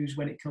issues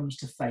when it comes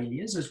to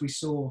failures, as we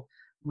saw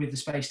with the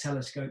Space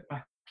Telescope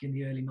back in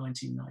the early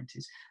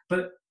 1990s.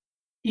 But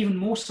even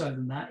more so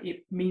than that,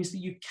 it means that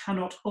you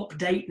cannot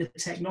update the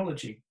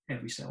technology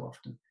every so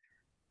often.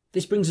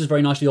 This brings us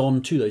very nicely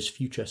on to those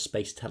future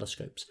space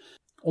telescopes.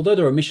 Although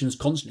there are missions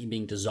constantly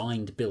being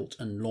designed, built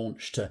and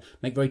launched to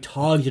make very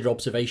targeted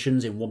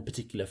observations in one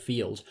particular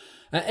field,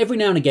 every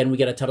now and again we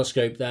get a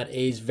telescope that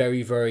is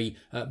very, very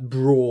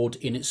broad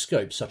in its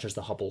scope, such as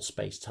the Hubble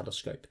Space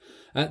Telescope.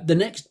 The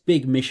next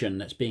big mission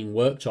that's being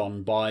worked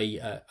on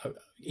by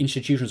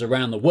institutions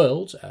around the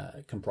world,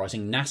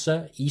 comprising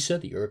NASA, ESA,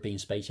 the European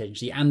Space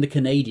Agency, and the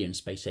Canadian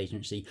Space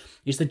Agency,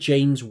 is the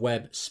James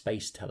Webb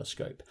Space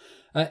Telescope.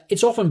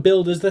 It's often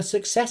billed as the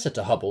successor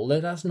to Hubble, though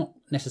that's not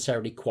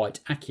necessarily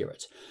quite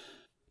accurate.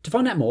 To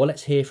find out more,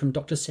 let's hear from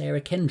Dr. Sarah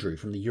Kendrew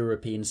from the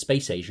European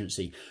Space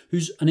Agency,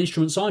 who's an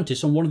instrument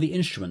scientist on one of the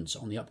instruments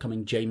on the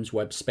upcoming James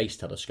Webb Space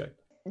Telescope.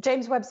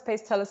 James Webb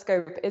Space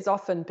Telescope is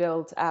often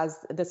billed as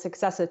the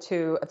successor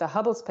to the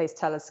Hubble Space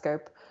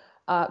Telescope,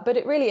 but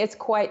it really is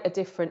quite a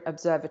different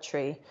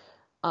observatory.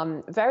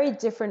 Very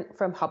different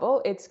from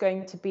Hubble. It's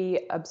going to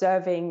be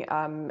observing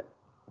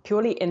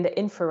purely in the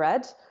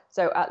infrared,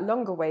 so at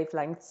longer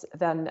wavelengths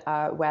than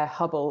where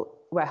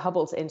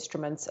Hubble's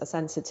instruments are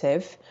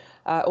sensitive,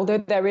 although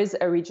there is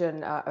a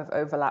region of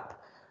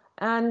overlap.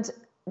 And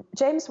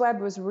James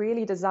Webb was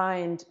really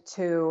designed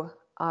to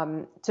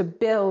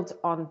build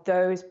on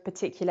those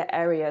particular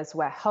areas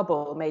where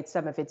Hubble made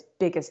some of its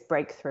biggest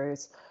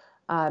breakthroughs.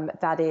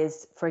 That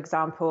is, for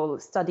example,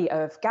 study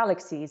of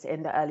galaxies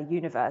in the early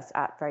universe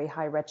at very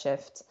high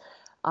redshift,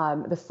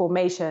 the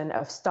formation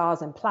of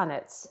stars and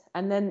planets,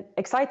 and then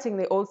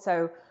excitingly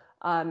also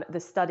the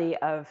study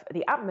of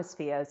the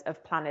atmospheres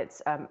of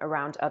planets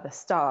around other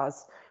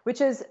stars, which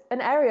is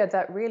an area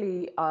that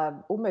really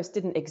almost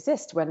didn't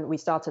exist when we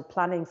started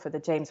planning for the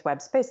James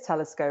Webb Space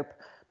Telescope,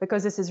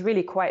 because this is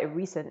really quite a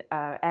recent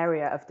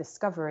area of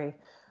discovery.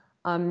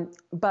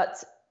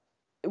 But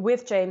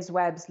with James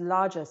Webb's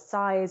larger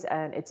size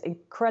and its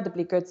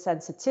incredibly good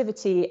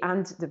sensitivity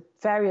and the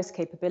various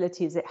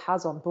capabilities it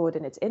has on board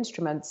in its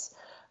instruments,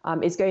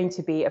 is going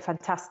to be a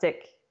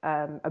fantastic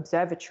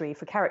observatory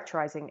for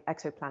characterizing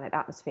exoplanet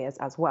atmospheres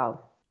as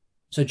well.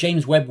 So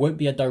James Webb won't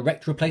be a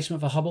direct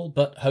replacement for Hubble,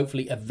 but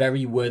hopefully a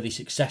very worthy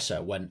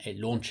successor when it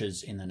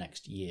launches in the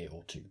next year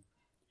or two.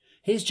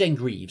 Here's Jane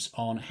Greaves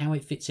on how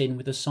it fits in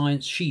with the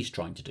science she's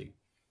trying to do.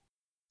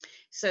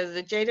 So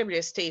the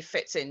JWST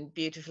fits in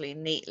beautifully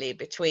neatly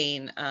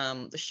between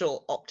the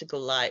short optical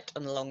light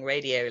and the long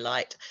radio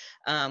light.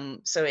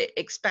 So it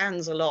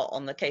expands a lot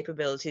on the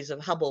capabilities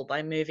of Hubble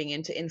by moving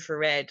into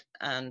infrared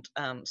and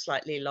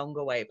slightly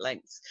longer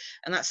wavelengths.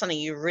 And that's something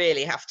you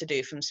really have to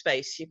do from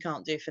space. You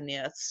can't do from the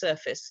Earth's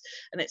surface.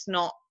 And it's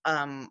not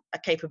a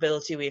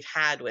capability we've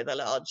had with a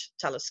large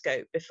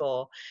telescope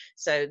before.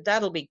 So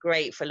that'll be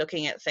great for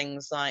looking at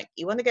things like,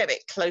 you want to get a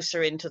bit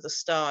closer into the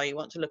star, you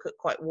want to look at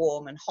quite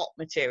warm and hot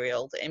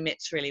material that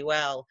emits really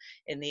well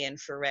in the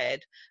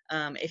infrared.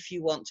 If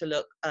you want to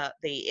look at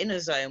the inner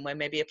zone where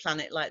maybe a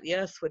planet like the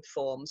Earth would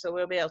form. So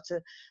we'll be able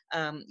to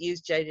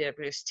use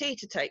JWST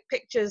to take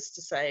pictures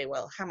to say,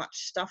 well, how much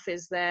stuff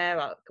is there?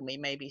 Can we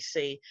maybe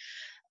see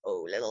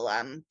little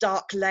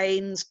dark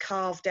lanes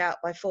carved out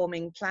by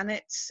forming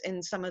planets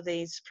in some of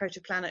these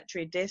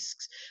protoplanetary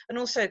disks. And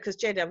also because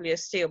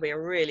JWST will be a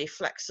really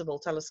flexible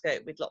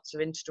telescope with lots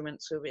of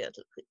instruments, we'll be able to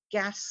look at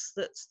gas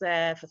that's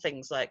there for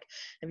things like,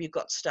 have you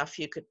got stuff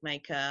you could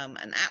make an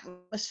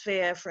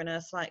atmosphere for an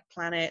Earth-like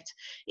planet,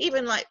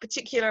 even like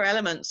particular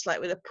elements, like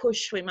with a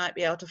push we might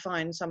be able to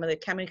find some of the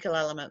chemical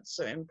elements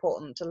that are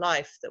important to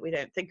life that we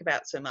don't think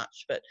about so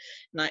much, but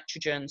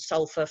nitrogen,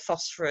 sulfur,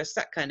 phosphorus,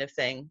 that kind of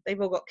thing.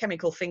 They've all got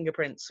chemical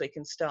fingerprints we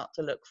can start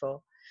to look for.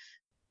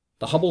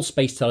 The Hubble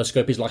Space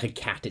Telescope is like a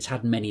cat. It's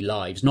had many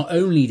lives. Not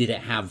only did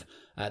it have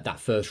that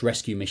first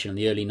rescue mission in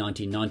the early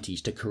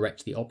 1990s to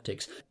correct the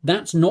optics,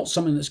 that's not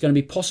something that's going to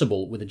be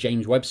possible with the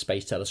James Webb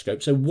Space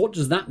Telescope. So what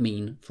does that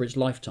mean for its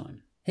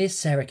lifetime? Here's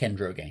Sarah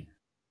Kendrew again.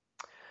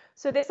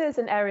 So this is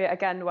an area,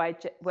 again,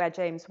 where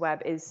James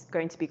Webb is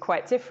going to be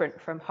quite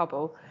different from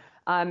Hubble.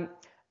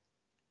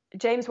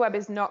 James Webb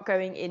is not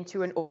going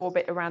into an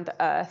orbit around the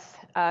Earth.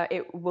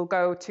 It will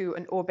go to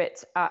an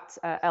orbit at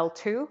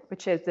L2,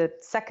 which is the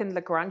second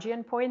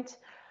Lagrangian point,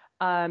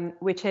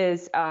 which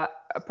is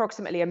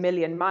approximately 1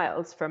 million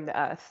miles from the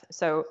Earth.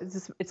 So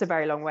it's a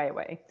very long way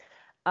away.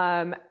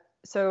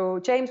 So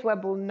James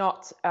Webb will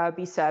not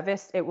be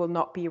serviced. It will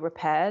not be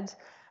repaired.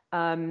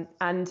 And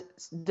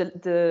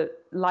the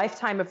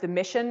lifetime of the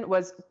mission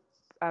was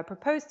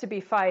proposed to be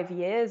 5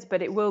 years,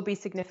 but it will be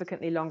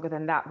significantly longer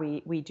than that,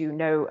 we do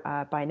know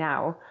by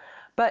now.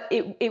 But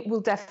it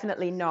will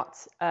definitely not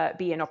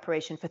be in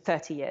operation for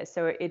 30 years.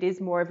 So it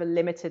is more of a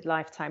limited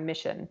lifetime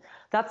mission.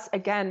 That's,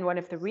 again, one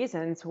of the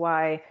reasons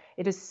why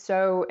it is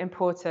so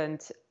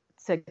important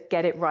to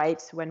get it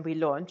right when we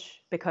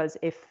launch, because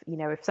if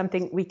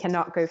something, we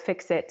cannot go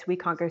fix it, we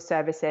can't go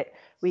service it,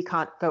 we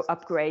can't go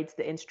upgrade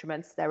the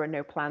instruments, there are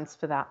no plans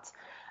for that.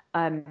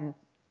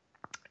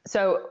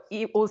 So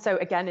also,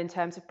 again, in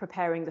terms of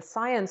preparing the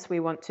science we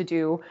want to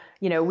do,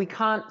 we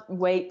can't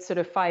wait sort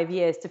of 5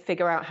 years to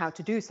figure out how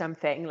to do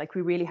something. Like,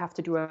 we really have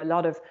to do a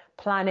lot of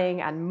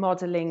planning and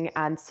modeling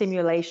and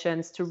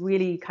simulations to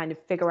really kind of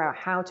figure out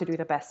how to do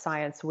the best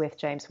science with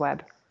James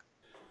Webb.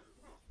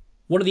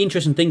 One of the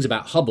interesting things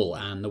about Hubble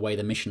and the way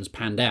the mission's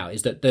panned out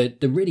is that the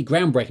really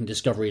groundbreaking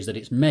discoveries that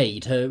it's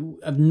made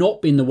have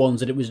not been the ones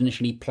that it was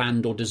initially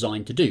planned or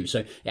designed to do.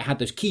 So it had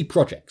those key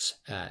projects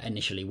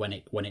initially when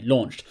it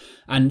launched,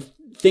 and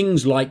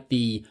things like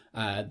the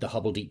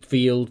Hubble Deep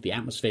Field, the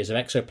atmospheres of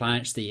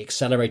exoplanets, the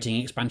accelerating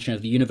expansion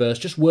of the universe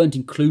just weren't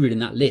included in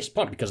that list,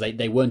 partly because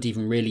they weren't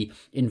even really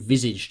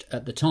envisaged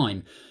at the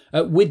time.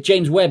 With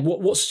James Webb,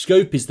 what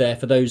scope is there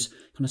for those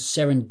kind of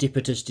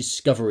serendipitous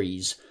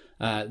discoveries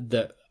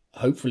that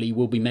hopefully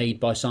will be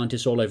made by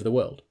scientists all over the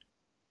world?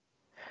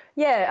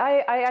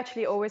 Yeah, I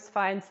actually always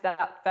find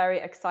that very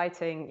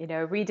exciting,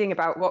 reading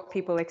about what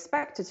people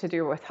expected to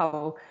do with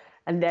Hubble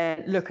and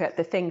then look at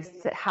the things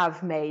that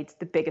have made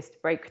the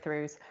biggest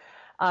breakthroughs.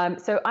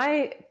 So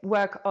I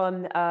work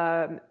on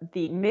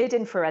the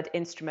mid-infrared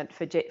instrument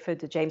for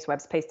the James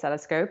Webb Space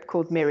Telescope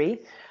called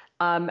MIRI.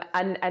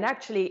 And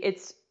actually,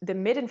 it's the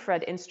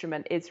mid-infrared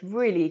instrument is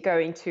really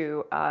going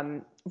to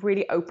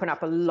really open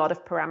up a lot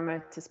of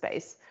parameter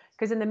space.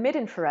 Because in the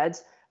mid-infrared,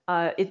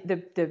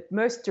 The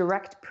most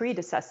direct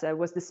predecessor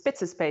was the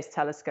Spitzer Space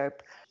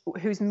Telescope,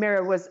 whose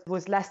mirror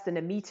was less than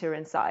a meter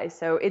in size.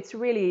 So it's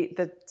really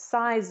the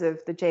size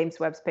of the James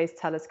Webb Space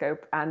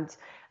Telescope and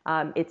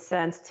its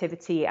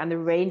sensitivity and the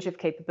range of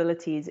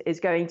capabilities is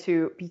going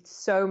to be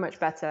so much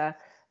better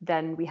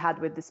than we had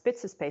with the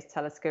Spitzer Space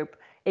Telescope.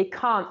 It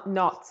can't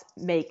not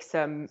make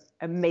some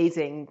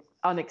amazing,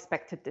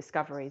 unexpected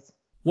discoveries.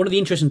 One of the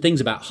interesting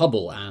things about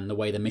Hubble and the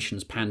way the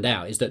mission's panned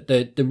out is that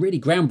the really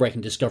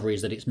groundbreaking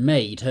discoveries that it's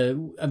made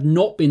have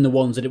not been the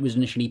ones that it was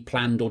initially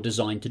planned or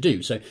designed to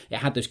do. So it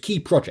had those key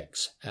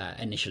projects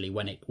initially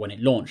when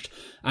it launched,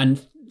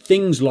 and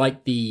things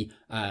like the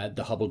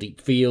Hubble Deep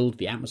Field,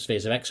 the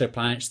atmospheres of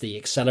exoplanets, the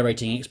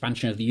accelerating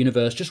expansion of the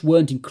universe just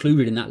weren't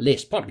included in that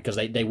list, partly because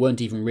they weren't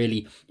even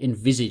really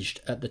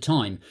envisaged at the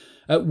time.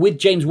 With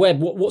James Webb,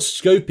 what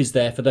scope is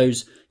there for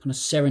those kind of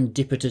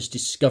serendipitous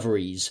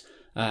discoveries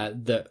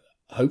that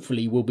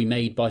hopefully will be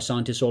made by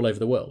scientists all over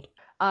the world?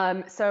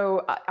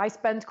 So I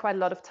spend quite a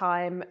lot of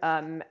time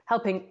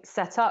helping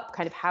set up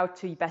kind of how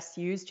to best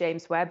use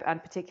James Webb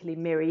and particularly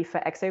MIRI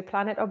for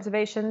exoplanet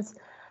observations.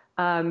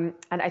 And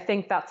I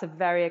think that's a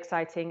very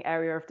exciting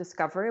area of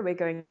discovery.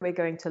 We're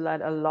going to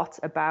learn a lot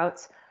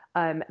about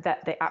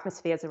the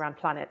atmospheres around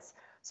planets.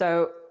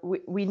 So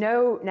we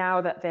know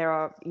now that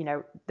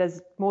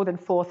there's more than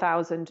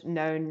 4,000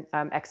 known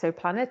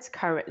exoplanets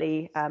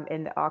currently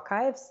in the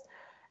archives.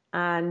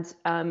 And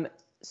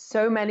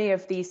so many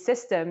of these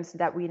systems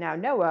that we now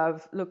know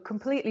of look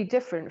completely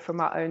different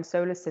from our own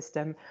solar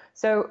system.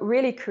 So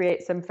really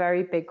create some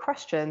very big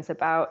questions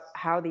about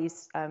how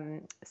these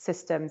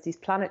systems, these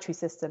planetary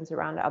systems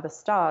around other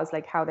stars,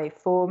 like how they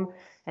form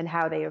and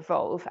how they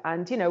evolve,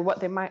 and what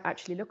they might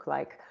actually look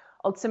like.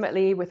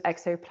 Ultimately, with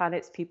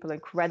exoplanets, people are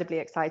incredibly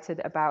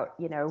excited about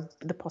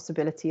the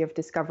possibility of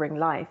discovering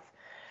life.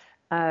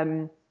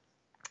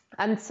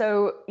 And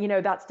so,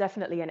 that's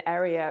definitely an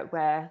area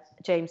where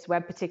James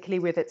Webb, particularly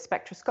with its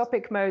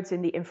spectroscopic modes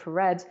in the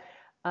infrared,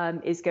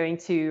 is going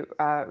to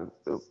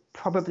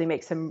probably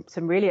make some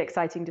really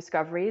exciting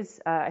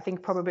discoveries. I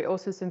think probably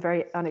also some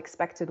very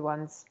unexpected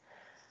ones.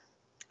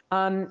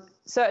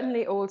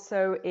 Certainly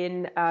also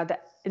in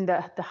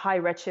the high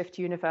redshift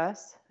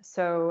universe.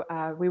 So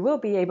we will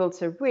be able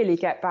to really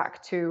get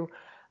back to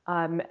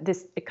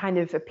this kind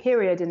of a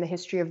period in the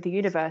history of the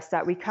universe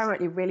that we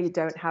currently really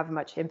don't have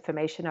much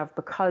information of,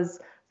 because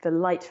the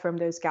light from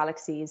those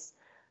galaxies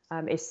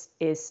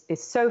is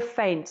so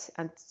faint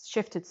and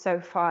shifted so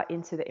far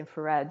into the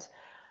infrared.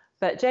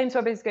 But James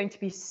Webb is going to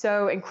be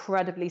so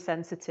incredibly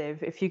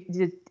sensitive. If you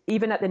did,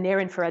 even at the near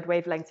infrared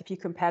wavelengths, if you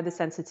compare the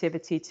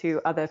sensitivity to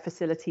other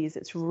facilities,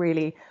 it's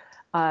really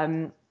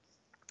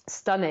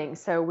stunning.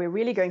 So we're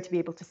really going to be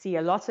able to see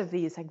a lot of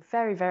these like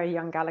very, very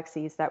young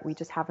galaxies that we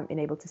just haven't been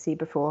able to see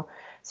before.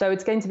 So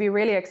it's going to be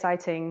really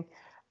exciting,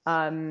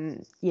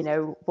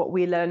 what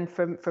we learn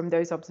from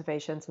those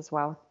observations as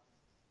well.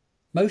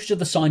 Most of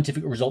the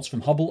scientific results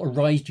from Hubble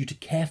arise due to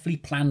carefully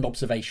planned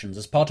observations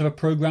as part of a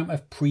programme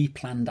of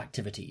pre-planned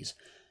activities.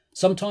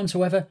 Sometimes,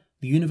 however,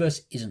 the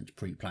universe isn't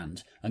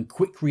pre-planned and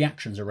quick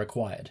reactions are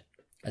required.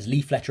 As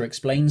Lee Fletcher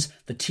explains,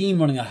 the team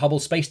running the Hubble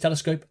Space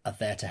Telescope are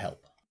there to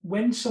help.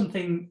 When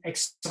something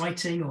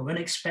exciting or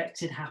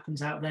unexpected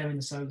happens out there in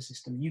the solar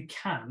system, you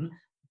can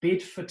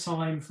bid for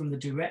time from the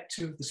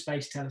director of the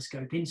Space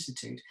Telescope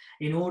Institute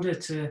in order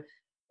to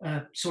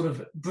sort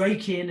of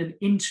break in and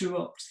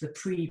interrupt the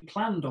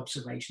pre-planned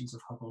observations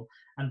of Hubble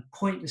and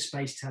point the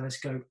Space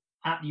Telescope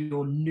at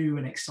your new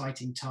and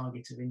exciting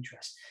target of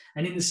interest.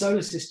 And in the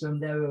solar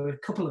system, there are a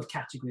couple of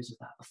categories of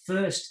that. The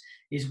first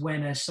is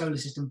when a solar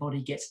system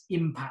body gets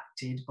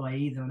impacted by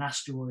either an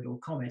asteroid or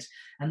comet.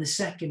 And the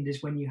second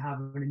is when you have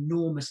an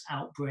enormous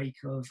outbreak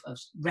of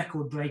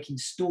record-breaking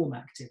storm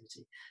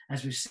activity,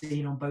 as we've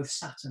seen on both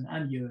Saturn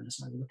and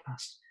Uranus over the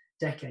past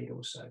decade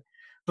or so.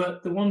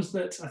 But the ones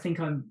that I think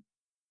I'm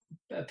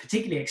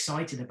particularly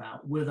excited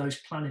about were those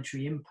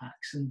planetary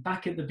impacts. And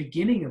back at the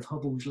beginning of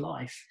Hubble's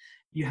life,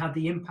 you had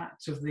the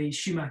impact of the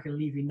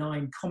Schumacher-Levy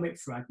 9 comet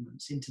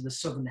fragments into the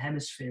southern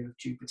hemisphere of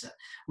Jupiter,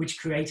 which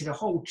created a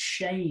whole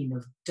chain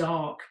of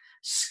dark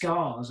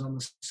scars on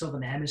the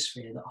southern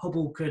hemisphere that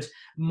Hubble could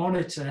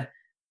monitor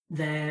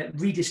their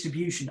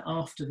redistribution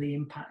after the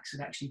impacts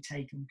had actually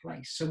taken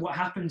place. So what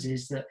happens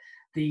is that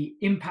the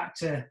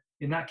impactor,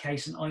 in that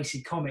case an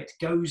icy comet,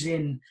 goes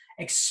in,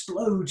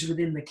 explodes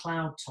within the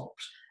cloud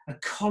tops, a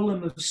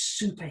column of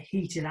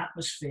superheated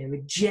atmosphere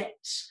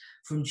ejects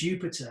from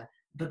Jupiter,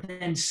 but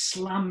then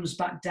slams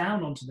back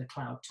down onto the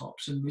cloud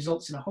tops and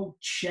results in a whole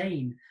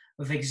chain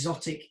of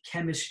exotic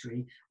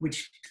chemistry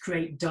which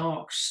create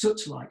dark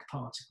soot-like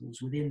particles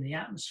within the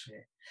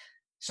atmosphere.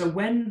 So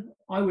when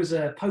I was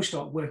a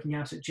postdoc working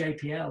out at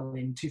JPL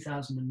in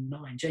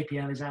 2009,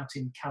 JPL is out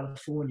in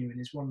California and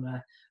is one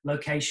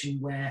location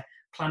where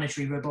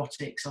planetary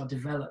robotics are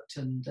developed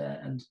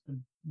and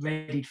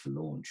readied for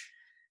launch.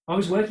 I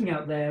was working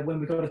out there when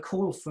we got a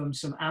call from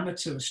some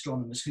amateur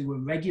astronomers who were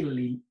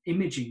regularly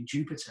imaging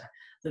Jupiter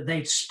that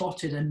they'd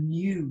spotted a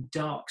new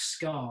dark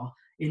scar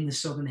in the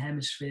southern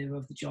hemisphere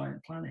of the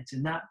giant planet.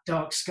 And that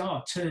dark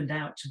scar turned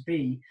out to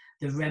be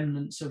the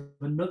remnants of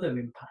another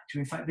impact.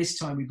 In fact, this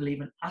time we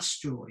believe an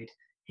asteroid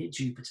hit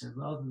Jupiter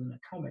rather than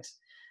a comet.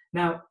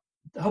 Now,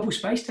 the Hubble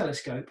Space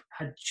Telescope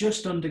had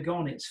just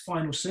undergone its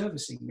final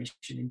servicing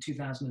mission in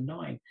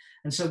 2009.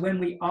 And so when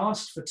we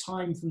asked for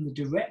time from the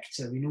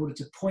director in order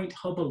to point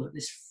Hubble at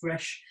this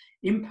fresh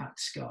impact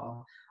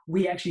scar,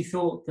 we actually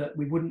thought that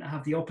we wouldn't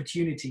have the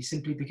opportunity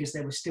simply because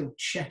they were still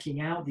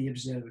checking out the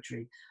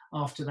observatory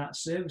after that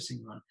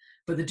servicing run.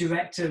 But the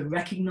director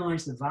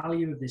recognized the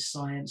value of this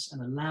science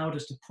and allowed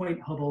us to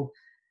point Hubble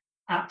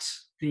at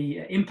the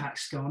impact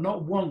scar,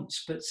 not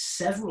once, but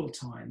several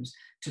times,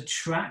 to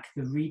track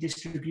the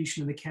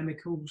redistribution of the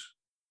chemicals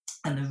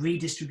and the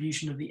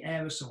redistribution of the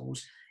aerosols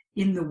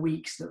in the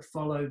weeks that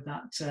followed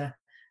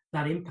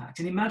that impact.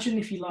 And imagine,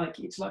 if you like,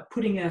 it's like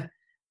putting a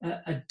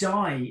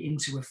dye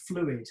into a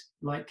fluid,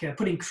 like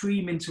putting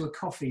cream into a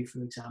coffee,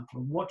 for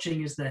example, and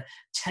watching as the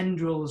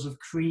tendrils of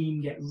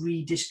cream get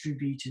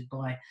redistributed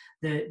by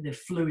the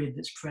fluid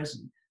that's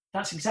present.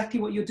 That's exactly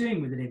what you're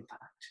doing with an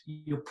impact.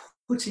 You're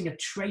putting a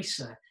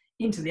tracer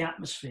into the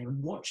atmosphere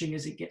and watching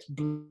as it gets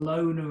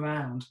blown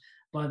around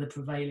by the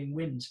prevailing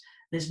winds.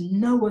 There's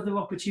no other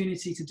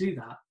opportunity to do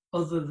that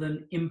other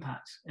than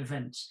impact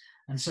events.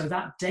 And so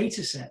that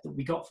data set that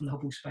we got from the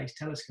Hubble Space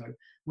Telescope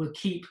will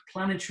keep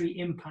planetary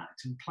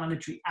impact and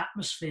planetary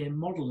atmosphere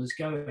modelers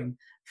going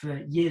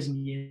for years and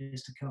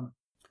years to come.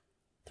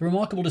 The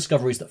remarkable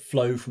discoveries that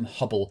flow from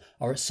Hubble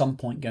are at some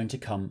point going to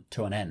come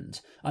to an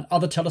end, and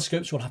other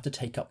telescopes will have to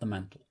take up the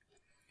mantle.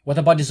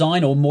 Whether by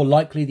design or, more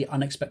likely, the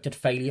unexpected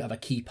failure of a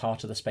key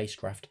part of the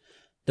spacecraft,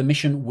 the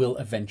mission will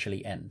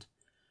eventually end.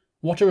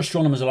 What are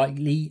astronomers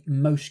likely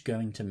most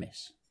going to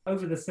miss?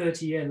 Over the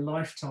 30-year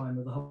lifetime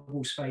of the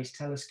Hubble Space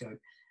Telescope,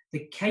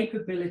 the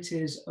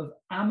capabilities of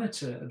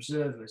amateur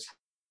observers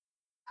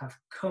have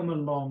come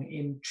along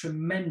in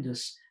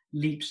tremendous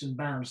leaps and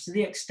bounds, to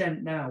the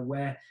extent now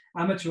where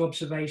amateur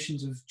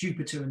observations of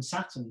Jupiter and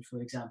Saturn,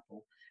 for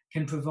example,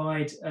 can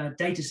provide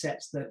data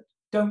sets that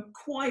don't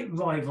quite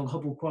rival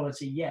Hubble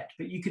quality yet,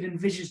 but you could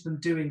envisage them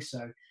doing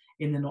so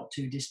in the not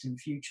too distant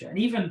future. And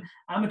even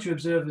amateur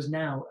observers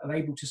now are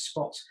able to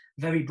spot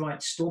very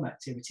bright storm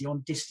activity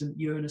on distant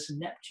Uranus and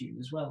Neptune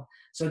as well.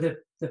 So the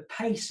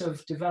pace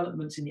of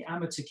developments in the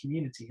amateur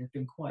community has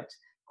been quite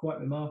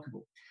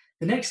remarkable.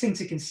 The next thing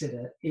to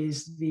consider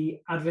is the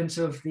advent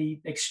of the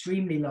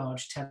extremely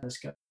large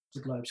telescope, the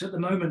globe. So at the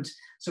moment,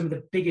 some of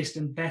the biggest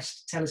and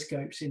best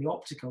telescopes in the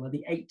optical are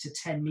the 8 to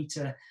 10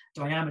 meter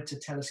diameter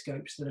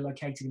telescopes that are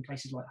located in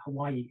places like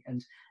Hawaii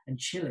and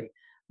Chile.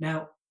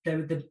 Now,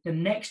 the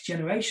next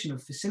generation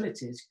of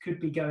facilities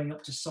could be going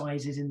up to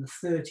sizes in the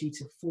 30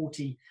 to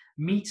 40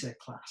 meter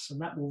class,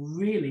 and that will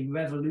really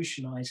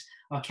revolutionize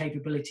our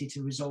capability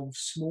to resolve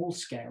small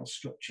scale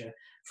structure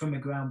from a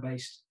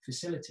ground-based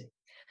facility.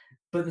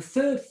 But the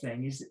third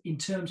thing is, in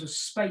terms of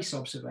space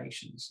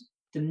observations,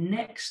 the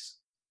next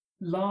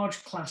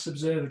large class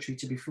observatory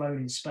to be flown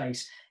in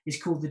space is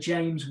called the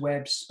James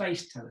Webb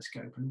Space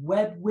Telescope. And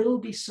Webb will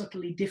be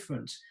subtly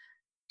different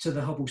to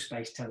the Hubble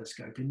Space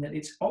Telescope in that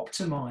it's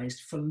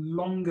optimized for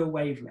longer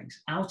wavelengths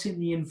out in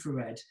the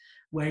infrared,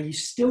 where you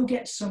still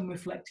get some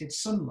reflected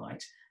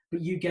sunlight,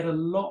 but you get a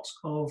lot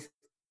of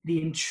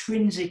the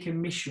intrinsic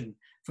emission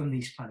from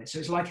these planets. So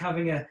it's like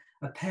having a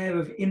pair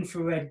of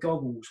infrared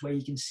goggles where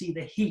you can see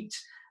the heat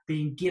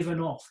being given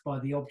off by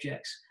the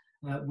objects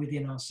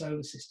within our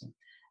solar system.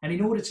 And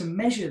in order to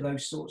measure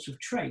those sorts of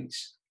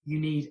traits, you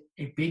need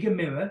a bigger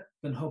mirror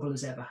than Hubble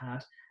has ever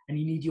had, and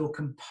you need your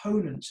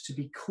components to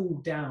be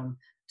cooled down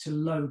to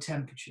low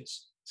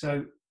temperatures.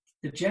 So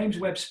the James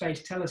Webb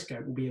Space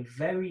Telescope will be a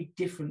very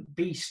different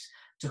beast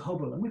to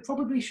Hubble, and we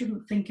probably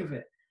shouldn't think of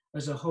it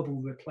as a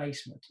Hubble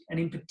replacement. And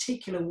in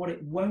particular, what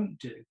it won't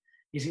do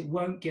is it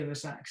won't give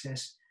us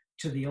access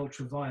to the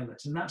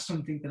ultraviolet. And that's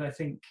something that I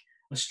think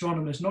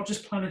astronomers, not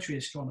just planetary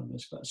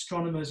astronomers, but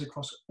astronomers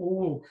across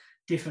all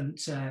different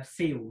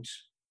fields,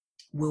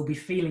 will be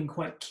feeling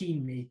quite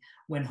keenly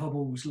when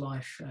Hubble's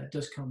life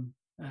does come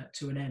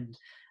to an end.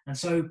 And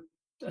so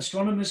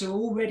astronomers are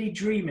already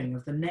dreaming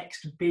of the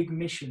next big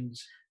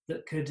missions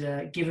that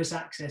could give us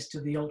access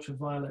to the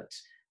ultraviolet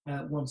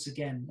once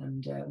again.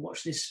 And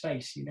watch this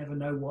space. You never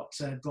know what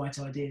bright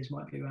ideas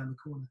might be around the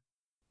corner.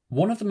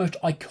 One of the most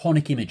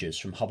iconic images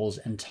from Hubble's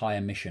entire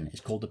mission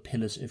is called the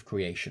Pillars of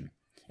Creation.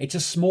 It's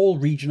a small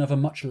region of a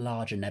much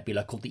larger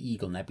nebula called the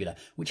Eagle Nebula,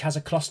 which has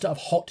a cluster of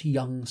hot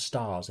young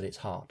stars at its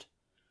heart.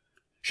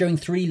 Showing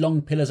 3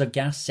 long pillars of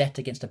gas set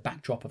against a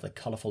backdrop of the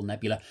colourful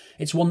nebula,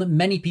 it's one that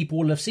many people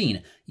will have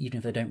seen, even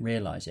if they don't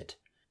realise it.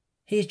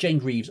 Here's Jane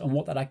Greaves on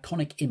what that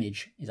iconic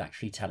image is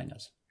actually telling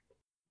us.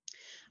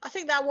 I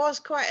think that was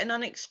quite an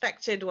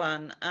unexpected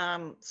one.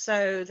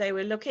 So they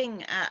were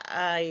looking at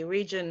a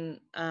region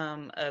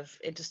of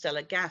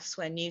interstellar gas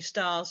where new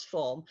stars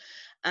form,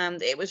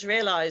 And it was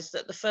realized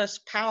that the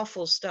first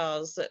powerful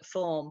stars that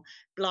form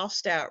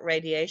blast out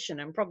radiation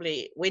and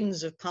probably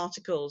winds of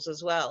particles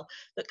as well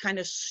that kind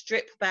of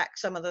strip back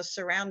some of the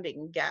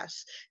surrounding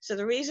gas. So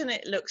the reason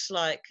it looks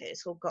like,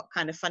 it's all got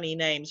kind of funny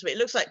names, but it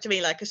looks like to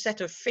me like a set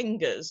of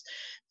fingers.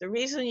 The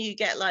reason you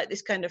get like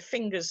this kind of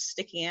fingers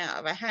sticking out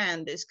of a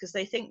hand is because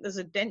they think there's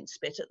a dense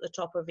bit at the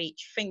top of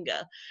each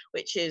finger,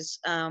 which is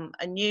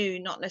a new,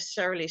 not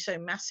necessarily so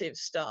massive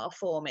star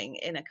forming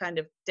in a kind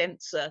of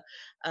denser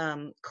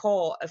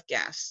core of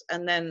gas.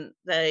 And then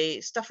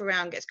the stuff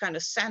around gets kind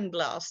of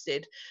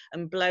sandblasted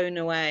and blown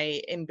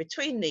away in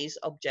between these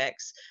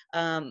objects,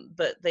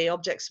 but the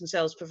objects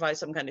themselves provide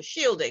some kind of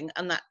shielding,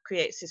 and that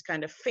creates this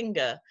kind of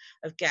finger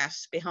of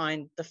gas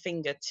behind the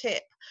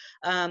fingertip.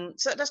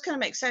 So it does kind of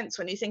make sense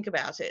when you think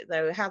about it,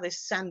 though. How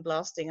this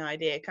sandblasting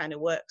idea kind of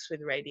works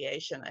with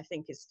radiation, I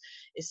think, is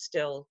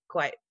still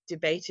quite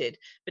debated.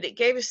 But it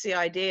gave us the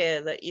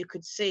idea that you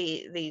could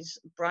see these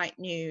bright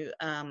new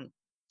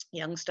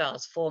young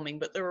stars forming,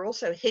 but there are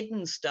also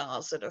hidden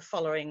stars that are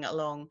following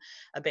along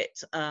a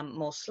bit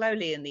more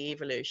slowly in the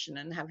evolution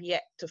and have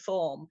yet to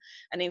form.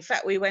 And in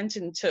fact, we went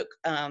and took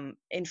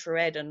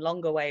infrared and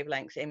longer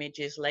wavelength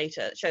images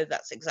later that showed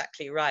that's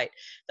exactly right.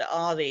 There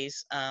are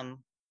these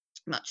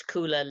much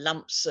cooler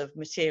lumps of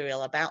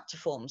material about to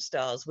form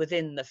stars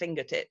within the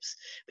fingertips,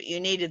 but you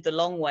needed the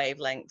long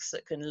wavelengths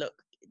that can look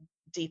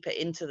deeper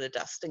into the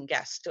dust and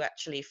gas to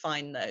actually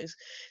find those.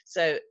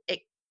 So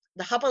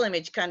the Hubble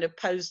image kind of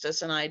posed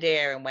us an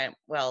idea and went,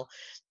 well,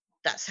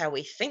 that's how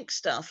we think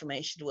star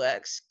formation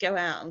works. Go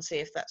out and see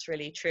if that's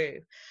really true.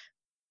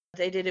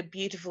 They did a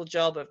beautiful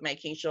job of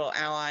making sure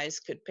our eyes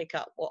could pick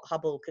up what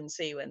Hubble can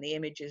see when the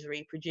image is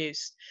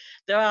reproduced.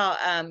 There are,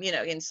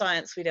 in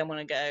science, we don't want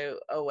to go,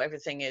 oh,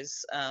 everything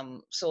is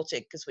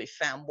sorted because we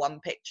found one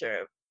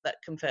picture that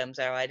confirms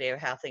our idea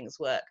of how things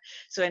work.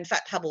 So in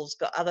fact, Hubble's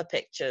got other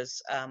pictures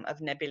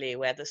of nebulae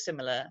where the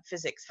similar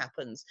physics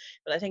happens.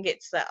 But I think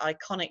it's that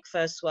iconic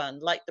first one,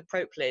 like the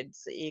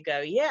Proplids, that you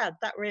go, yeah,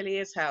 that really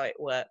is how it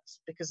works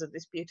because of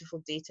this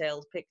beautiful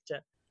detailed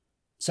picture.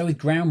 So with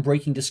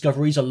groundbreaking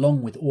discoveries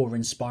along with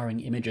awe-inspiring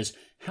images,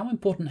 how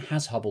important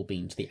has Hubble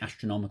been to the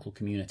astronomical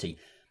community?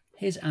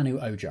 Here's Anu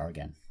Ojar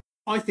again.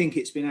 I think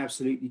it's been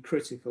absolutely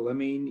critical. I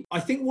mean, I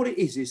think what it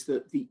is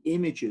that the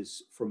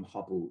images from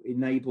Hubble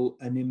enable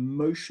an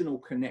emotional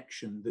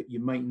connection that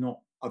you may not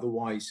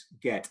otherwise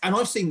get. And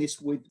I've seen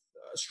this with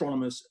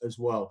astronomers as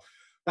well.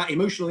 That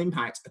emotional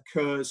impact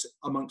occurs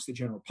amongst the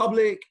general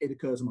public, it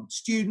occurs amongst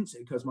students,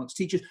 it occurs amongst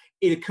teachers,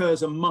 it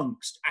occurs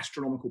amongst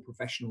astronomical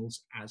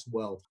professionals as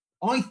well.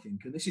 I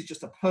think, and this is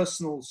just a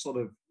personal sort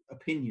of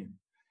opinion,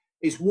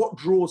 is what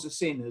draws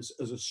us in as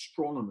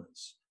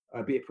astronomers,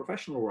 be it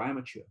professional or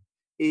amateur,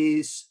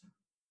 is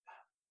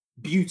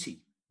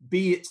beauty,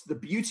 be it the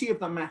beauty of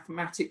the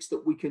mathematics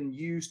that we can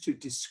use to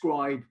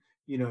describe,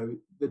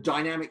 the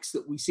dynamics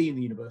that we see in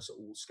the universe at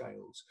all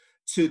scales,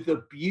 to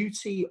the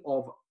beauty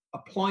of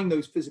applying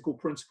those physical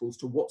principles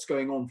to what's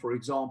going on, for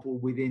example,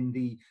 within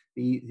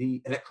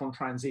the electron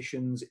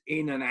transitions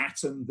in an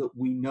atom that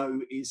we know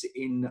is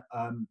in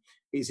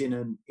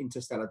an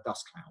interstellar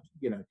dust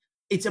cloud.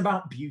 It's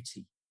about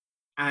beauty.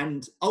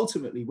 And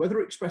ultimately, whether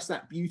we express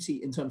that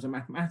beauty in terms of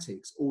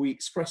mathematics or we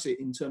express it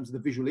in terms of the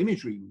visual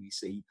imagery we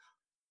see,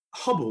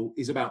 Hubble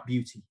is about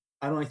beauty.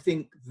 And I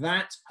think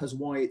that is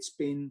why it's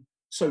been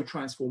so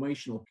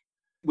transformational.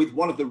 With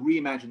one of the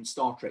reimagined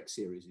Star Trek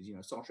series,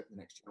 Star Trek The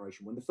Next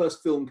Generation, when the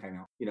first film came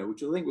out,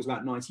 which I think was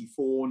about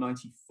 94,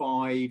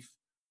 95,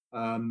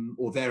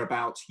 or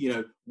thereabouts,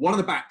 one of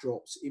the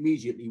backdrops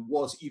immediately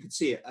was, you could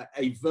see it,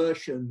 a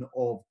version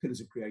of Pillars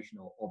of Creation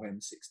of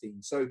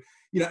M16. So,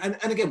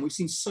 and again, we've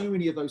seen so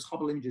many of those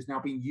Hubble images now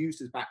being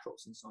used as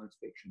backdrops in science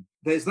fiction.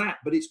 There's that,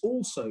 but it's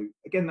also,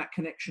 again, that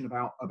connection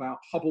about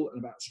Hubble and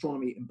about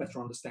astronomy and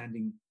better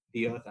understanding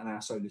the Earth and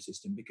our solar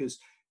system, because,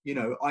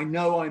 I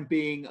know I'm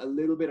being a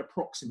little bit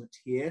approximate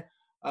here,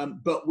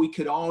 but we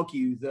could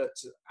argue that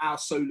our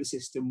solar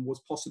system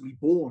was possibly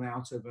born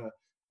out of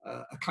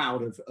a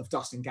cloud of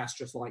dust and gas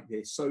just like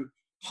this. So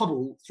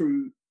Hubble,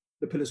 through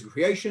the Pillars of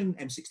Creation,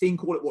 M16,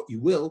 call it what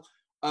you will,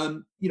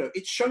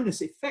 it's shown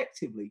us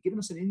effectively, given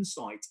us an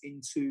insight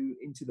into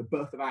the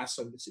birth of our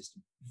solar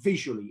system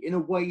visually in a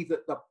way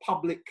that the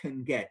public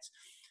can get.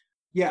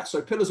 Yeah,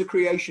 so Pillars of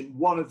Creation,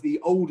 one of the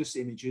oldest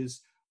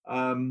images,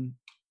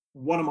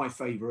 one of my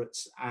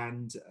favorites,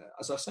 and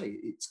as I say,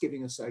 it's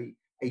giving us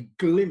a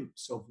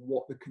glimpse of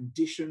what the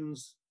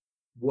conditions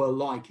were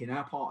like in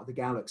our part of the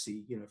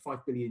galaxy, 5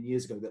 billion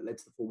years ago, that led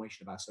to the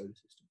formation of our solar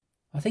system.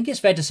 I think it's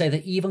fair to say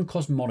that even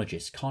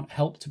cosmologists can't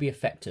help to be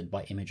affected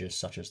by images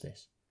such as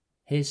this.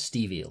 Here's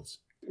Steve Eales.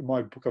 In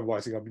my book I'm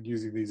writing, I've been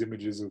using these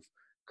images of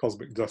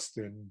cosmic dust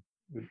in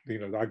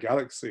our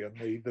galaxy, and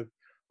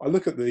I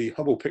look at the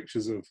Hubble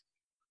pictures of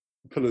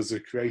Pillars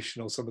of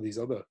Creation or some of these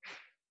other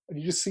and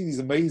you just see these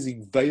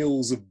amazing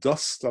veils of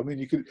dust. I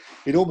mean,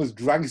 it almost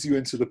drags you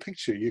into the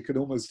picture. You can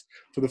almost,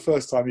 for the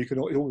first time, it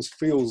almost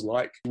feels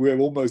like we're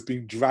almost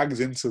being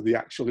dragged into the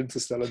actual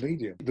interstellar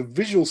medium. The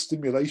visual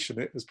stimulation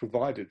it has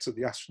provided to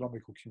the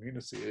astronomical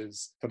community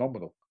is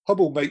phenomenal.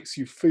 Hubble makes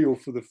you feel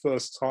for the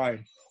first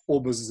time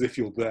almost as if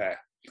you're there,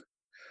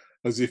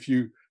 as if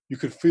you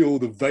could feel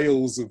the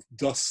veils of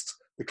dust,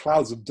 the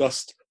clouds of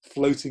dust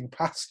floating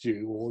past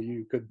you, or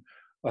you can,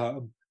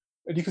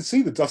 and you can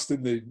see the dust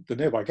in the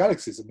nearby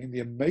galaxies. I mean, the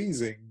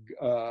amazing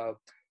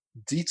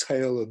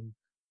detail, and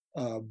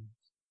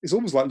it's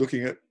almost like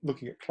looking at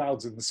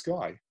clouds in the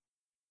sky.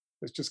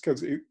 It's just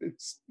because it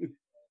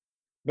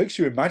makes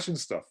you imagine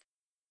stuff.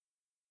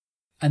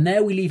 And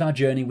there we leave our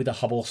journey with the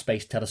Hubble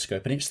Space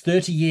Telescope and its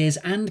 30 years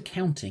and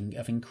counting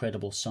of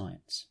incredible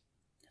science.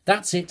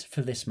 That's it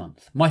for this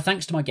month. My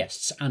thanks to my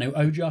guests, Anu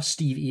Ojar,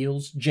 Steve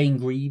Eales, Jane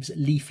Greaves,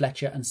 Lee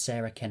Fletcher and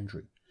Sarah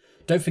Kendrew.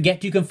 Don't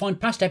forget you can find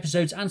past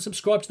episodes and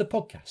subscribe to the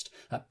podcast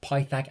at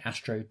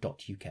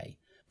pythagastro.uk.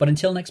 But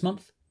until next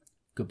month,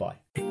 goodbye.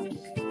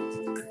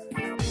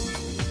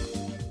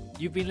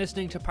 You've been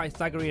listening to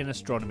Pythagorean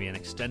Astronomy, an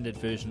extended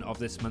version of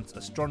this month's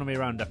Astronomy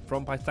Roundup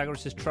from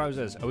Pythagoras'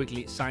 Trousers, a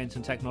weekly science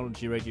and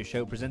technology radio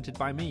show presented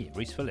by me,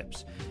 Rhys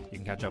Phillips. You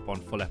can catch up on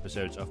full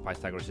episodes of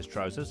Pythagoras'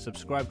 Trousers,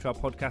 subscribe to our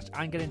podcast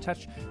and get in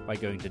touch by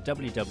going to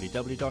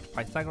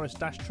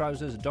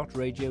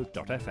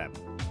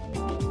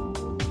www.pythagoras-trousers.radio.fm.